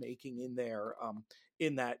track was making in there.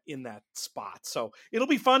 In that spot. So it'll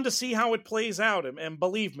be fun to see how it plays out. And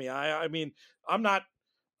believe me, I mean,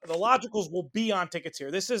 the logicals will be on tickets here.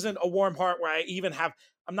 This isn't a Warm Heart where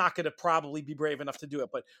I'm not going to probably be brave enough to do it.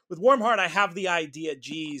 But with Warm Heart, I have the idea,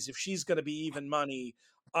 geez, if she's going to be even money,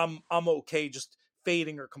 I'm okay just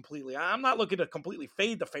fading her completely. I'm not looking to completely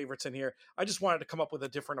fade the favorites in here. I just wanted to come up with a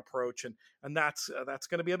different approach. And that's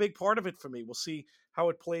going to be a big part of it for me. We'll see how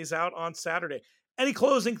it plays out on Saturday. Any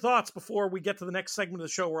closing thoughts before we get to the next segment of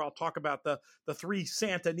the show where I'll talk about the 3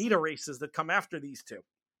 Santa Anita races that come after these two?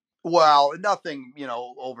 Well, nothing,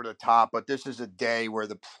 over the top, but this is a day where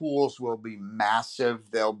the pools will be massive.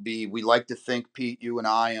 We like to think, Pete, you and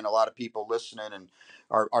I, and a lot of people listening and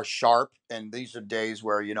are sharp. And these are days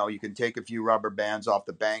where, you can take a few rubber bands off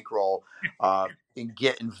the bankroll and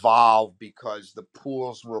get involved because the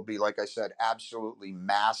pools will be, like I said, absolutely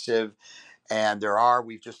massive. And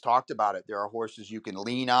we've just talked about it. There are horses you can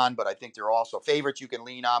lean on, but I think there are also favorites you can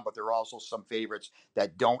lean on, but there are also some favorites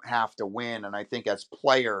that don't have to win. And I think as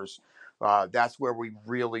players, that's where we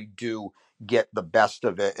really do get the best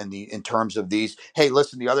of it in terms of these. Hey,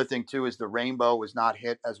 listen, the other thing too is the rainbow was not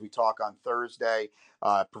hit as we talk on Thursday,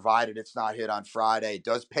 provided it's not hit on Friday. It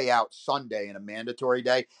does pay out Sunday in a mandatory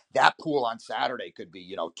day. That pool on Saturday could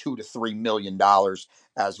be, $2 to $3 million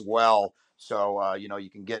as well. So, you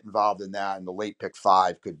can get involved in that, and the late pick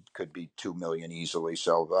 5 could be 2 million easily.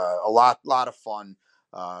 So a lot of fun,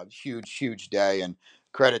 huge day, and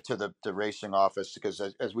credit to the racing office because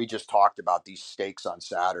as we just talked about these stakes on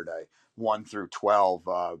Saturday, 1 through 12,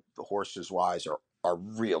 the horses wise are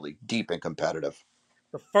really deep and competitive.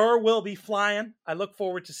 The fur will be flying. I look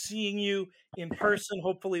forward to seeing you in person.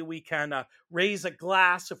 Hopefully we can raise a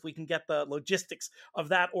glass if we can get the logistics of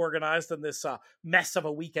that organized in this mess of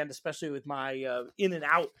a weekend, especially with my in and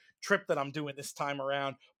out trip that I'm doing this time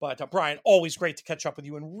around. But Brian, always great to catch up with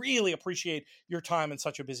you and really appreciate your time in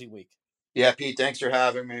such a busy week. Yeah, Pete, thanks for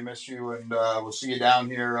having me. Miss you, and we'll see you down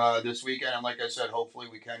here this weekend. And like I said, hopefully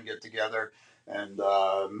we can get together. And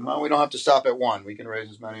we don't have to stop at 1. We can raise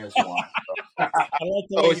as many as you want.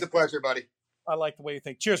 Always a pleasure, buddy. I like the way you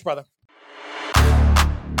think. Cheers, brother.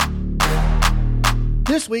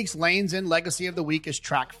 This week's Lanes In Legacy of the Week is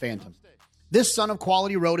Track Phantom. This son of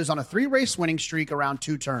Quality Road is on a 3-race winning streak around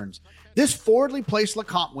 2 turns. This forwardly placed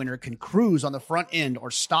LeCompte winner can cruise on the front end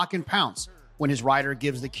or stalk and pounce when his rider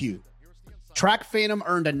gives the cue. Track Phantom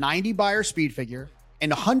earned a 90 Beyer speed figure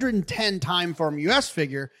and 110 time form US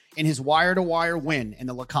figure in his wire-to-wire win in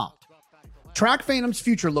the LeCompte. Track Phantom's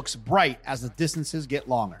future looks bright as the distances get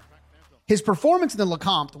longer. His performance in the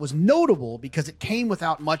LeCompte was notable because it came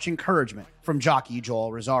without much encouragement from jockey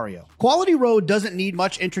Joel Rosario. Quality Road doesn't need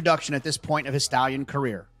much introduction at this point of his stallion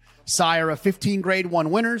career. Sire of 15 Grade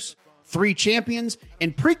 1 winners, 3 champions,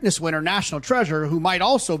 and Preakness winner National Treasure, who might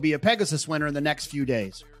also be a Pegasus winner in the next few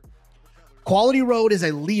days. Quality Road is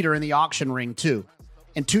a leader in the auction ring, too.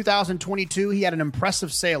 In 2022, he had an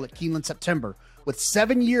impressive sale at Keeneland September, with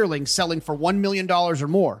 7 yearlings selling for $1 million or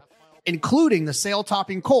more, including the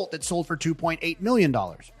sale-topping colt that sold for $2.8 million.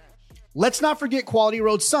 Let's not forget Quality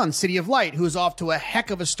Road's son, City of Light, who is off to a heck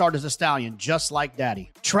of a start as a stallion, just like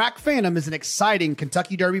Daddy. Track Phantom is an exciting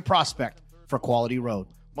Kentucky Derby prospect for Quality Road.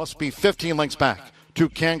 Must be 15 lengths back.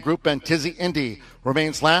 Toucan Group and Tizzy Indy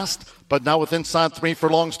remains last, but now with inside 3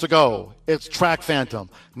 furlongs to go. It's Track Phantom.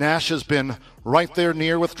 Nash has been right there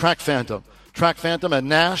near with Track Phantom. Track Phantom and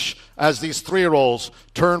Nash as these 3-year-olds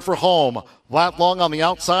turn for home. Lat Long on the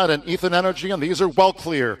outside and Ethan Energy, and these are well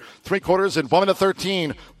clear. 3/4 in 1 minute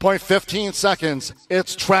 13.15 seconds.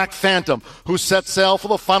 It's Track Phantom who sets sail for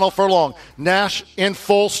the final furlong. Nash in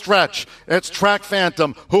full stretch. It's Track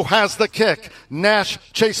Phantom who has the kick. Nash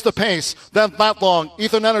chased the pace. Then Lat Long,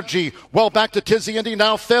 Ethan Energy, well back to Tizzy Indy,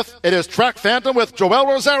 now 5th. It is Track Phantom with Joel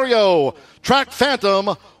Rosario. Track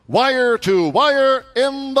Phantom, wire to wire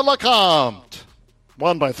in the LeCompte.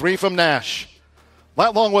 won by 3 from Nash.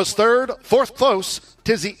 Lat Long was third, fourth close,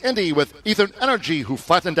 Tizzy Indy with Ethan Energy, who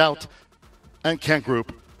flattened out, and Kent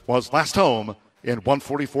Group was last home in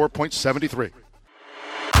 144.73.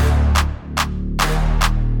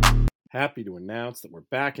 Happy to announce that we're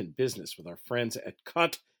back in business with our friends at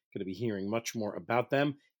Cut. Going to be hearing much more about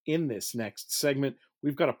them in this next segment.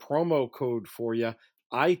 We've got a promo code for you.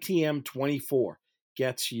 ITM24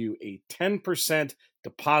 gets you a 10%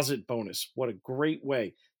 deposit bonus. What a great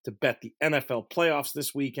way to bet the NFL playoffs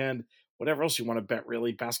this weekend. Whatever else you want to bet,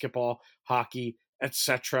 really. Basketball, hockey,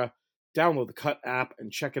 etc. Download the Cut app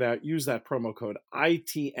and check it out. Use that promo code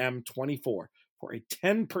ITM24 for a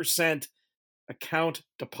 10% account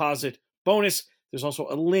deposit bonus. There's also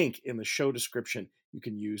a link in the show description you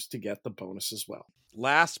can use to get the bonus as well.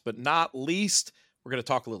 Last but not least, we're going to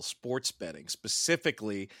talk a little sports betting,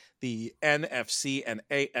 specifically the NFC and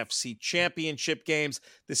AFC championship games.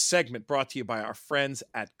 This segment brought to you by our friends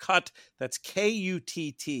at Cut. That's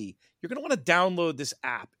K-U-T-T. You're going to want to download this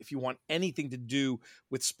app if you want anything to do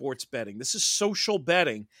with sports betting. This is social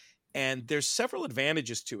betting, and there's several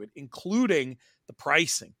advantages to it, including the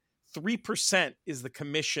pricing. 3% is the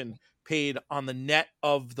commission paid on the net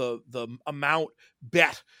of the amount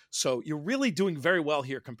bet. So you're really doing very well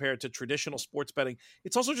here compared to traditional sports betting.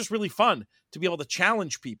 It's also just really fun to be able to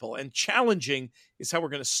challenge people. And challenging is how we're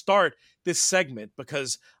going to start this segment,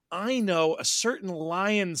 because I know a certain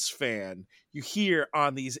Lions fan you hear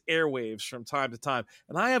on these airwaves from time to time.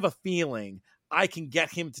 And I have a feeling I can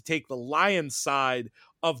get him to take the Lions side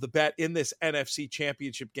of the bet in this NFC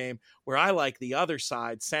championship game, where I like the other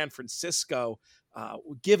side, San Francisco,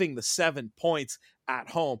 giving the 7 points at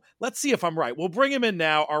home. Let's see if I'm right. We'll bring him in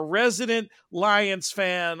now. Our resident Lions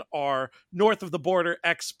fan, our north of the border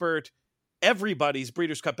expert, everybody's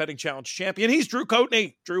Breeders' Cup Betting Challenge champion. He's Drew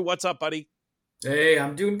Coatney. Drew, what's up, buddy? Hey,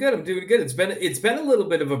 I'm doing good. It's been a little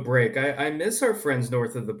bit of a break. I miss our friends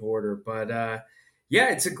north of the border, but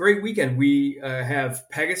yeah, it's a great weekend. We have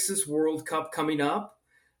Pegasus World Cup coming up.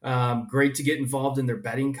 Great to get involved in their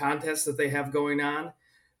betting contest that they have going on.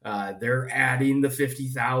 They're adding the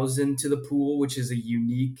 50,000 to the pool, which is a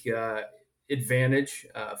unique advantage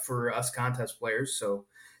for us contest players. So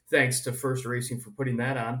thanks to First Racing for putting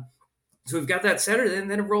that on. So we've got that Saturday, and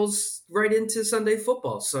then it rolls right into Sunday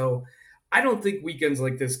football. So I don't think weekends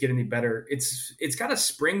like this get any better. It's got a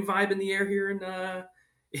spring vibe in the air here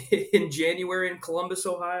in January in Columbus,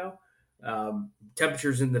 Ohio.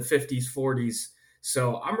 Temperatures in the 50s, 40s.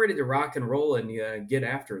 So I'm ready to rock and roll and get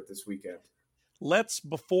after it this weekend.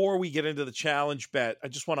 Before we get into the challenge bet, I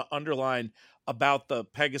just want to underline about the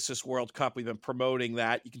Pegasus World Cup. We've been promoting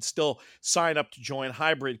that. You can still sign up to join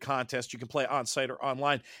hybrid contest. You can play on-site or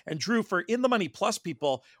online. And Drew, for In the Money Plus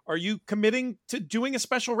people, are you committing to doing a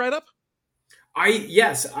special write-up?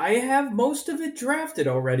 Yes, I have most of it drafted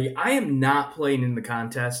already. I am not playing in the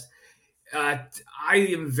contest. I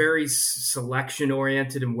am very selection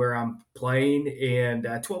oriented in where I'm playing, and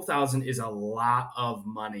 12,000 is a lot of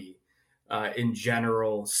money in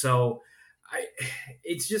general. So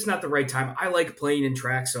it's just not the right time. I like playing in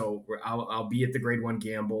track, so I'll be at the Grade 1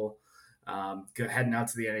 Gamble, heading out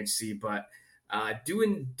to the NHC. But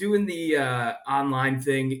doing the online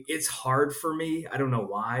thing, it's hard for me. I don't know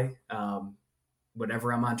why.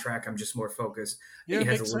 Whenever I'm on track, I'm just more focused. Yeah, it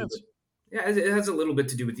makes sense. It has a little bit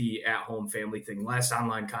to do with the at-home family thing. Last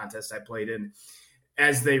online contest I played in,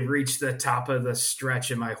 as they reach the top of the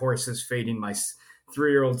stretch and my horse is fading, my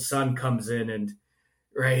 3-year-old son comes in and,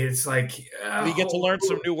 right, it's like... Did he get to learn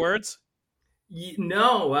some new words?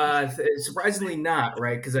 No, surprisingly not,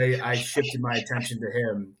 right? Because I shifted my attention to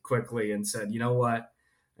him quickly and said, you know what?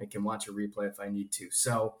 I can watch a replay if I need to.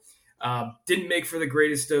 So... didn't make for the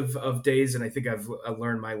greatest of days, and I think I've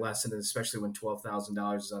learned my lesson, especially when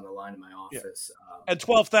 $12,000 is on the line in my office. Yeah. And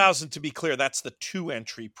 $12,000, to be clear, that's the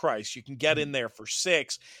 2-entry price. You can get in there for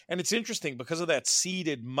 6, and it's interesting because of that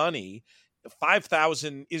seeded money.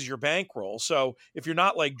 $5,000 is your bankroll. So if you're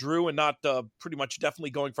not like Drew and not pretty much definitely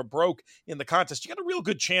going for broke in the contest, you got a real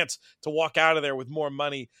good chance to walk out of there with more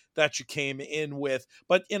money that you came in with.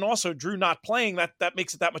 But and also Drew not playing, that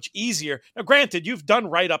makes it that much easier. Now, granted, you've done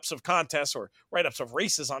write-ups of contests or write-ups of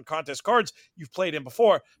races on contest cards you've played in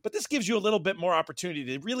before, but this gives you a little bit more opportunity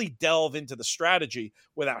to really delve into the strategy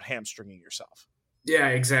without hamstringing yourself. Yeah,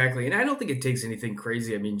 exactly. And I don't think it takes anything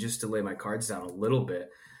crazy. I mean, just to lay my cards down a little bit.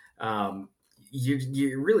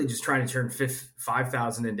 You're really just trying to turn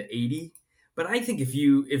 5,000 into 80. But I think if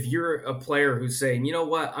you're a player who's saying, you know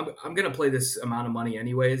what, I'm going to play this amount of money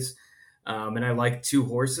anyways, and I like 2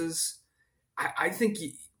 horses, I think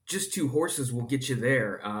just two horses will get you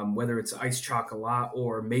there, whether it's Ice Chocolat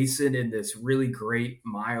or Mason in this really great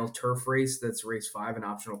mile turf race that's race 5, an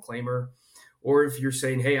optional claimer. Or if you're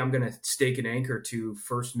saying, hey, I'm going to stake an anchor to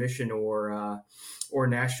First Mission or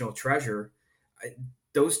National Treasure,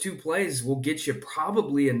 those two plays will get you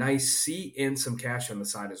probably a nice seat and some cash on the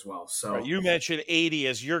side as well. So right, you mentioned 80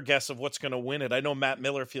 as your guess of what's going to win it. I know Matt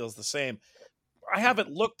Miller feels the same. I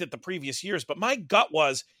haven't looked at the previous years, but my gut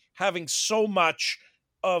was having so much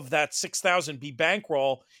of that 6,000 be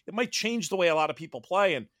bankroll, it might change the way a lot of people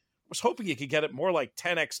play. And I was hoping you could get it more like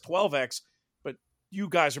 10x, 12x, but you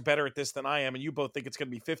guys are better at this than I am, and you both think it's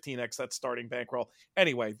going to be 15x, that starting bankroll.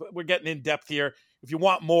 Anyway, we're getting in depth here. If you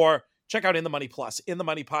want more, check out In the Money Plus,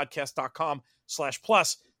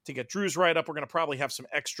 inthemoneypodcast.com/plus to get Drew's write-up. We're going to probably have some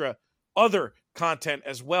extra other content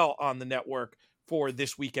as well on the network for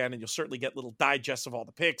this weekend, and you'll certainly get little digests of all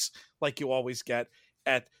the picks like you always get,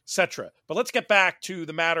 etc. But let's get back to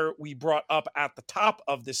the matter we brought up at the top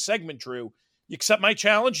of this segment, Drew. You accept my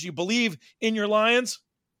challenge? Do you believe in your Lions?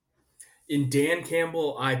 In Dan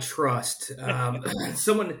Campbell, I trust.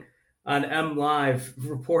 Someone on M Live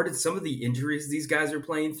reported some of the injuries these guys are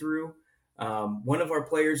playing through. One of our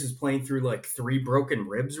players is playing through like 3 broken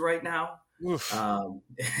ribs right now.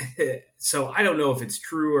 So I don't know if it's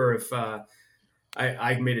true or if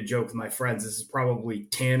I made a joke with my friends. This is probably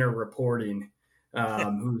Tanner reporting,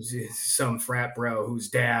 who's some frat bro whose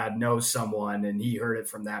dad knows someone and he heard it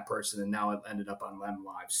from that person and now it ended up on M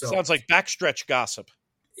Live. So sounds like backstretch gossip.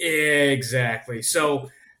 Exactly. So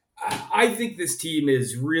I think this team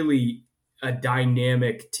is really a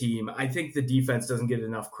dynamic team. I think the defense doesn't get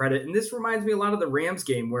enough credit. And this reminds me a lot of the Rams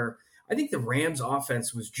game where I think the Rams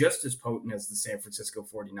offense was just as potent as the San Francisco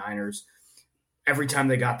 49ers. Every time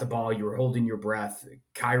they got the ball, you were holding your breath.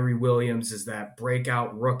 Kyrie Williams is that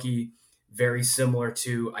breakout rookie, very similar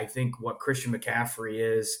to, I think, what Christian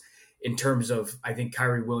McCaffrey is in terms of, I think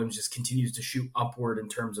Kyrie Williams just continues to shoot upward in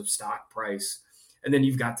terms of stock price. And then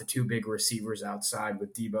you've got the 2 big receivers outside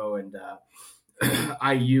with Debo and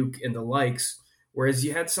Ayuk and the likes. Whereas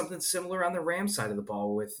you had something similar on the Rams side of the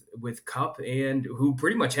ball with Kupp and who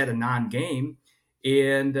pretty much had a non-game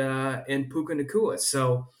and Puka Nacua.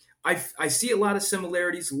 So I see a lot of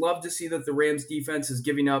similarities. Love to see that the Rams defense is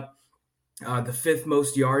giving up the 5th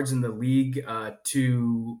most yards in the league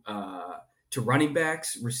to running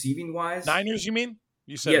backs receiving wise. Niners, you mean?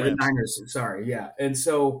 You said Rams. The Niners. Sorry, yeah. And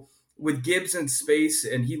so with Gibbs in space,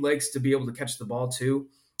 and he likes to be able to catch the ball too,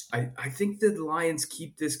 I think the Lions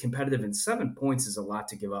keep this competitive, and 7 points is a lot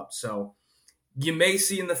to give up. So you may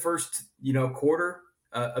see in the first quarter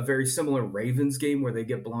a very similar Ravens game where they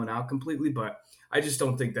get blown out completely, but I just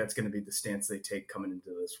don't think that's going to be the stance they take coming into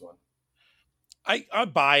this one. I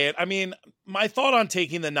buy it. I mean, my thought on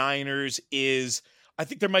taking the Niners is I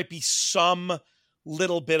think there might be some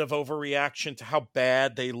little bit of overreaction to how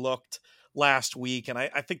bad they looked last week. And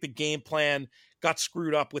I think the game plan got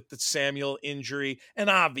screwed up with the Samuel injury. And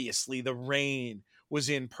obviously the rain was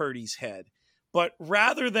in Purdy's head. But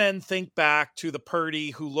rather than think back to the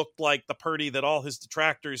Purdy who looked like the Purdy that all his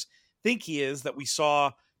detractors think he is, that we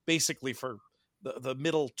saw basically for the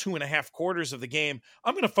middle 2.5 quarters of the game,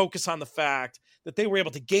 I'm going to focus on the fact that they were able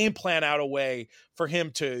to game plan out a way for him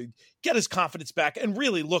to get his confidence back and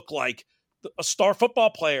really look like a star football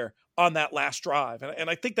player on that last drive. And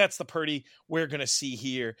I think that's the Purdy we're going to see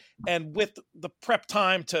here. And with the prep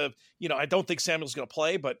time to, I don't think Samuel's going to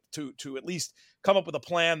play, but to at least come up with a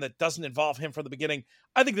plan that doesn't involve him from the beginning,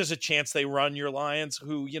 I think there's a chance they run your Lions,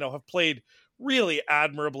 who, have played really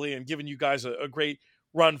admirably and given you guys a great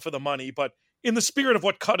run for the money. But in the spirit of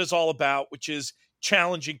what Cut is all about, which is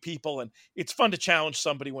challenging people, and it's fun to challenge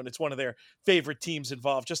somebody when it's one of their favorite teams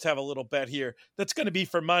involved, just have a little bet here that's going to be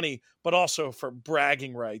for money, but also for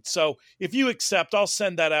bragging rights. So if you accept, I'll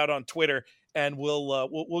send that out on Twitter, and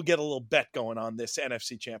we'll get a little bet going on this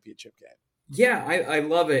NFC Championship game. Yeah, I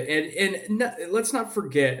love it. And let's not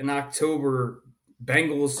forget, in October,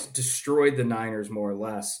 Bengals destroyed the Niners more or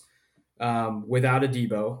less without a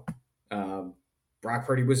Debo. Brock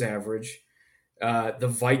Purdy was average. The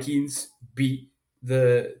Vikings beat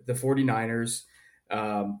the 49ers.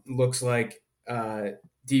 Looks like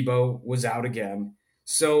Debo was out again.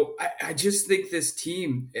 So I just think this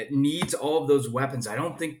team needs all of those weapons. I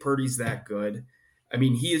don't think Purdy's that good. I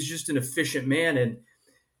mean, he is just an efficient man. And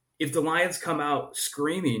if the Lions come out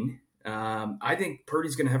screaming, I think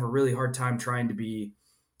Purdy's going to have a really hard time trying to be,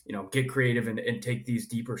 get creative and take these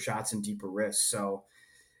deeper shots and deeper risks. So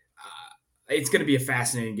it's going to be a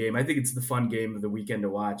fascinating game. I think it's the fun game of the weekend to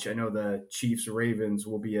watch. I know the Chiefs-Ravens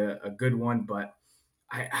will be a good one, but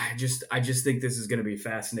I just think this is going to be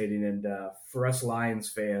fascinating. And for us Lions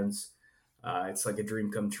fans, It's like a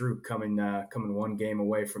dream come true, coming one game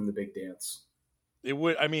away from the big dance. It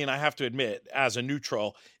would, I mean, I have to admit, as a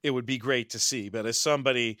neutral, it would be great to see. But as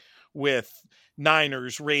somebody with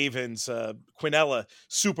Niners, Ravens, Quinella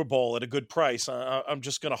Super Bowl at a good price, I'm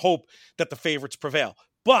just going to hope that the favorites prevail.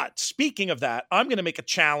 But speaking of that, I'm going to make a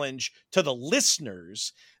challenge to the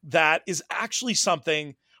listeners that is actually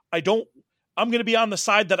something I'm going to be on the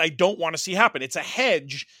side that I don't want to see happen. It's a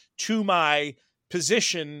hedge to my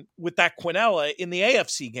position with that Quinella in the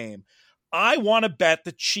AFC game. I want to bet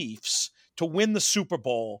the Chiefs to win the Super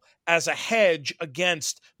Bowl as a hedge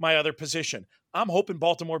against my other position. I'm hoping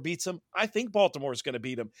Baltimore beats them. I think Baltimore is going to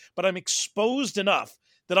beat them, but I'm exposed enough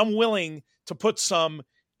that I'm willing to put some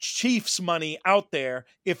Chiefs money out there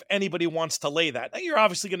if anybody wants to lay that. Now, you're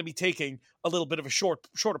obviously going to be taking a little bit of a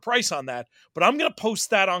shorter price on that, but I'm going to post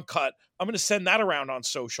that on Cut. I'm going to send that around on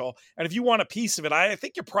social. And if you want a piece of it, I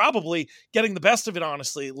think you're probably getting the best of it,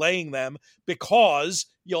 honestly, laying them, because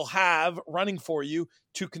you'll have running for you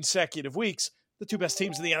 2 consecutive weeks the 2 best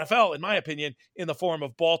teams in the NFL, in my opinion, in the form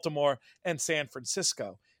of Baltimore and San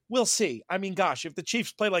Francisco. We'll see. I mean, gosh, if the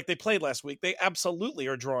Chiefs play like they played last week, they absolutely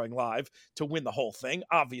are drawing live to win the whole thing.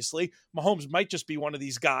 Obviously, Mahomes might just be one of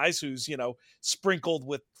these guys who's, sprinkled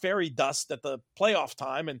with fairy dust at the playoff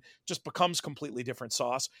time and just becomes completely different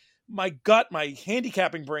sauce. My gut, my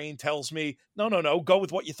handicapping brain tells me, no, go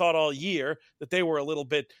with what you thought all year, that they were a little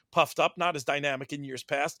bit puffed up, not as dynamic in years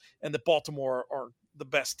past, and that Baltimore are the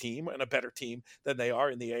best team and a better team than they are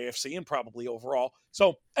in the AFC and probably overall.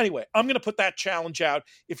 So anyway, I'm going to put that challenge out.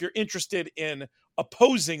 If you're interested in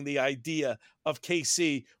opposing the idea of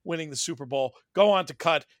KC winning the Super Bowl, go on to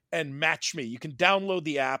Cut and match me. You can download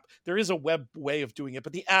the app. There is a web way of doing it,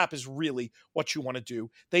 but the app is really what you want to do.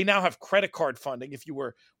 They now have credit card funding. If you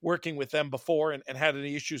were working with them before and had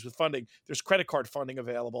any issues with funding, there's credit card funding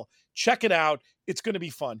available. Check it out. It's going to be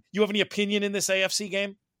fun. You have any opinion in this AFC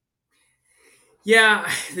game?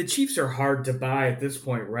 Yeah, the Chiefs are hard to buy at this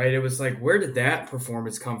point, right? It was like, where did that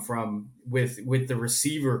performance come from with the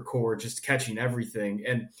receiver core just catching everything?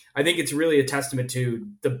 And I think it's really a testament to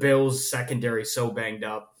the Bills' secondary so banged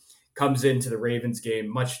up, comes into the Ravens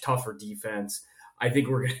game, much tougher defense. I think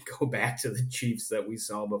we're going to go back to the Chiefs that we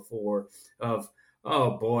saw before of,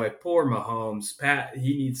 oh boy, poor Mahomes. Pat,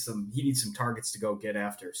 he needs some targets to go get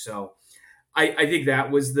after. So I think that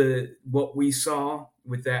was what we saw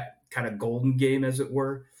with that kind of golden game, as it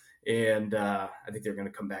were. And I think they're going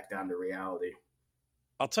to come back down to reality.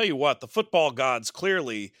 I'll tell you what, the football gods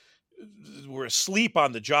clearly were asleep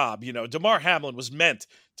on the job. DeMar Hamlin was meant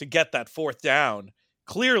to get that 4th down.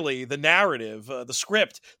 Clearly, the narrative, the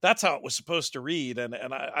script, that's how it was supposed to read. And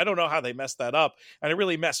I don't know how they messed that up. And it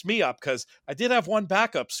really messed me up because I did have one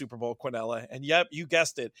backup Super Bowl Quinella. And yep, you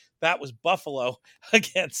guessed it. That was Buffalo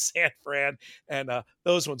against San Fran. And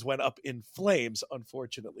those ones went up in flames,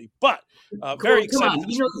 unfortunately. But very excited.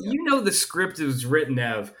 You know the script was written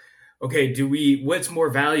of, okay, what's more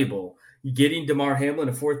valuable? Getting DeMar Hamlin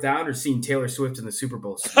a 4th down or seeing Taylor Swift in the Super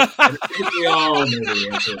Bowl? We all know the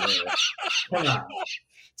answer there. Come on.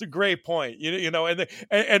 It's a great point.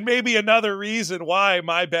 And maybe another reason why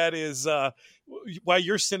my bet is why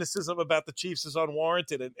your cynicism about the Chiefs is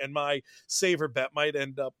unwarranted, and my saver bet might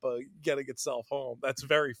end up getting itself home. That's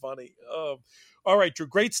very funny. All right, Drew,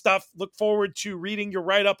 great stuff. Look forward to reading your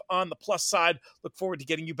write-up on the plus side. Look forward to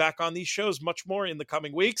getting you back on these shows much more in the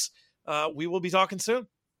coming weeks. We will be talking soon.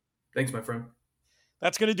 Thanks, my friend.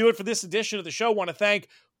 That's going to do it for this edition of the show. Want to thank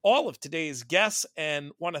all of today's guests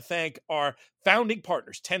and want to thank our founding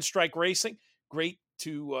partners, 10 Strike Racing. Great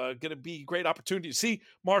to going to be a great opportunity to see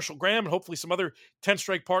Marshall Graham and hopefully some other 10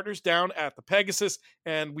 Strike partners down at the Pegasus.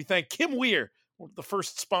 And we thank Kim Weir, the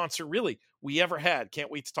first sponsor really we ever had. Can't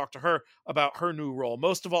wait to talk to her about her new role.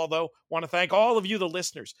 Most of all, though, want to thank all of you, the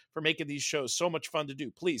listeners, for making these shows so much fun to do.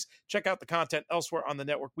 Please check out the content elsewhere on the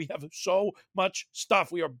network. We have so much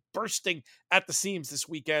stuff. We are bursting at the seams this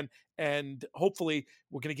weekend, and hopefully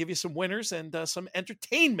we're going to give you some winners and some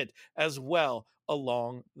entertainment as well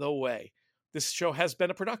along the way. This show has been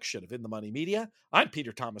a production of In the Money Media. I'm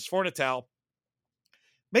Peter Thomas Fornatale.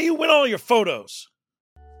 May you win all your photos.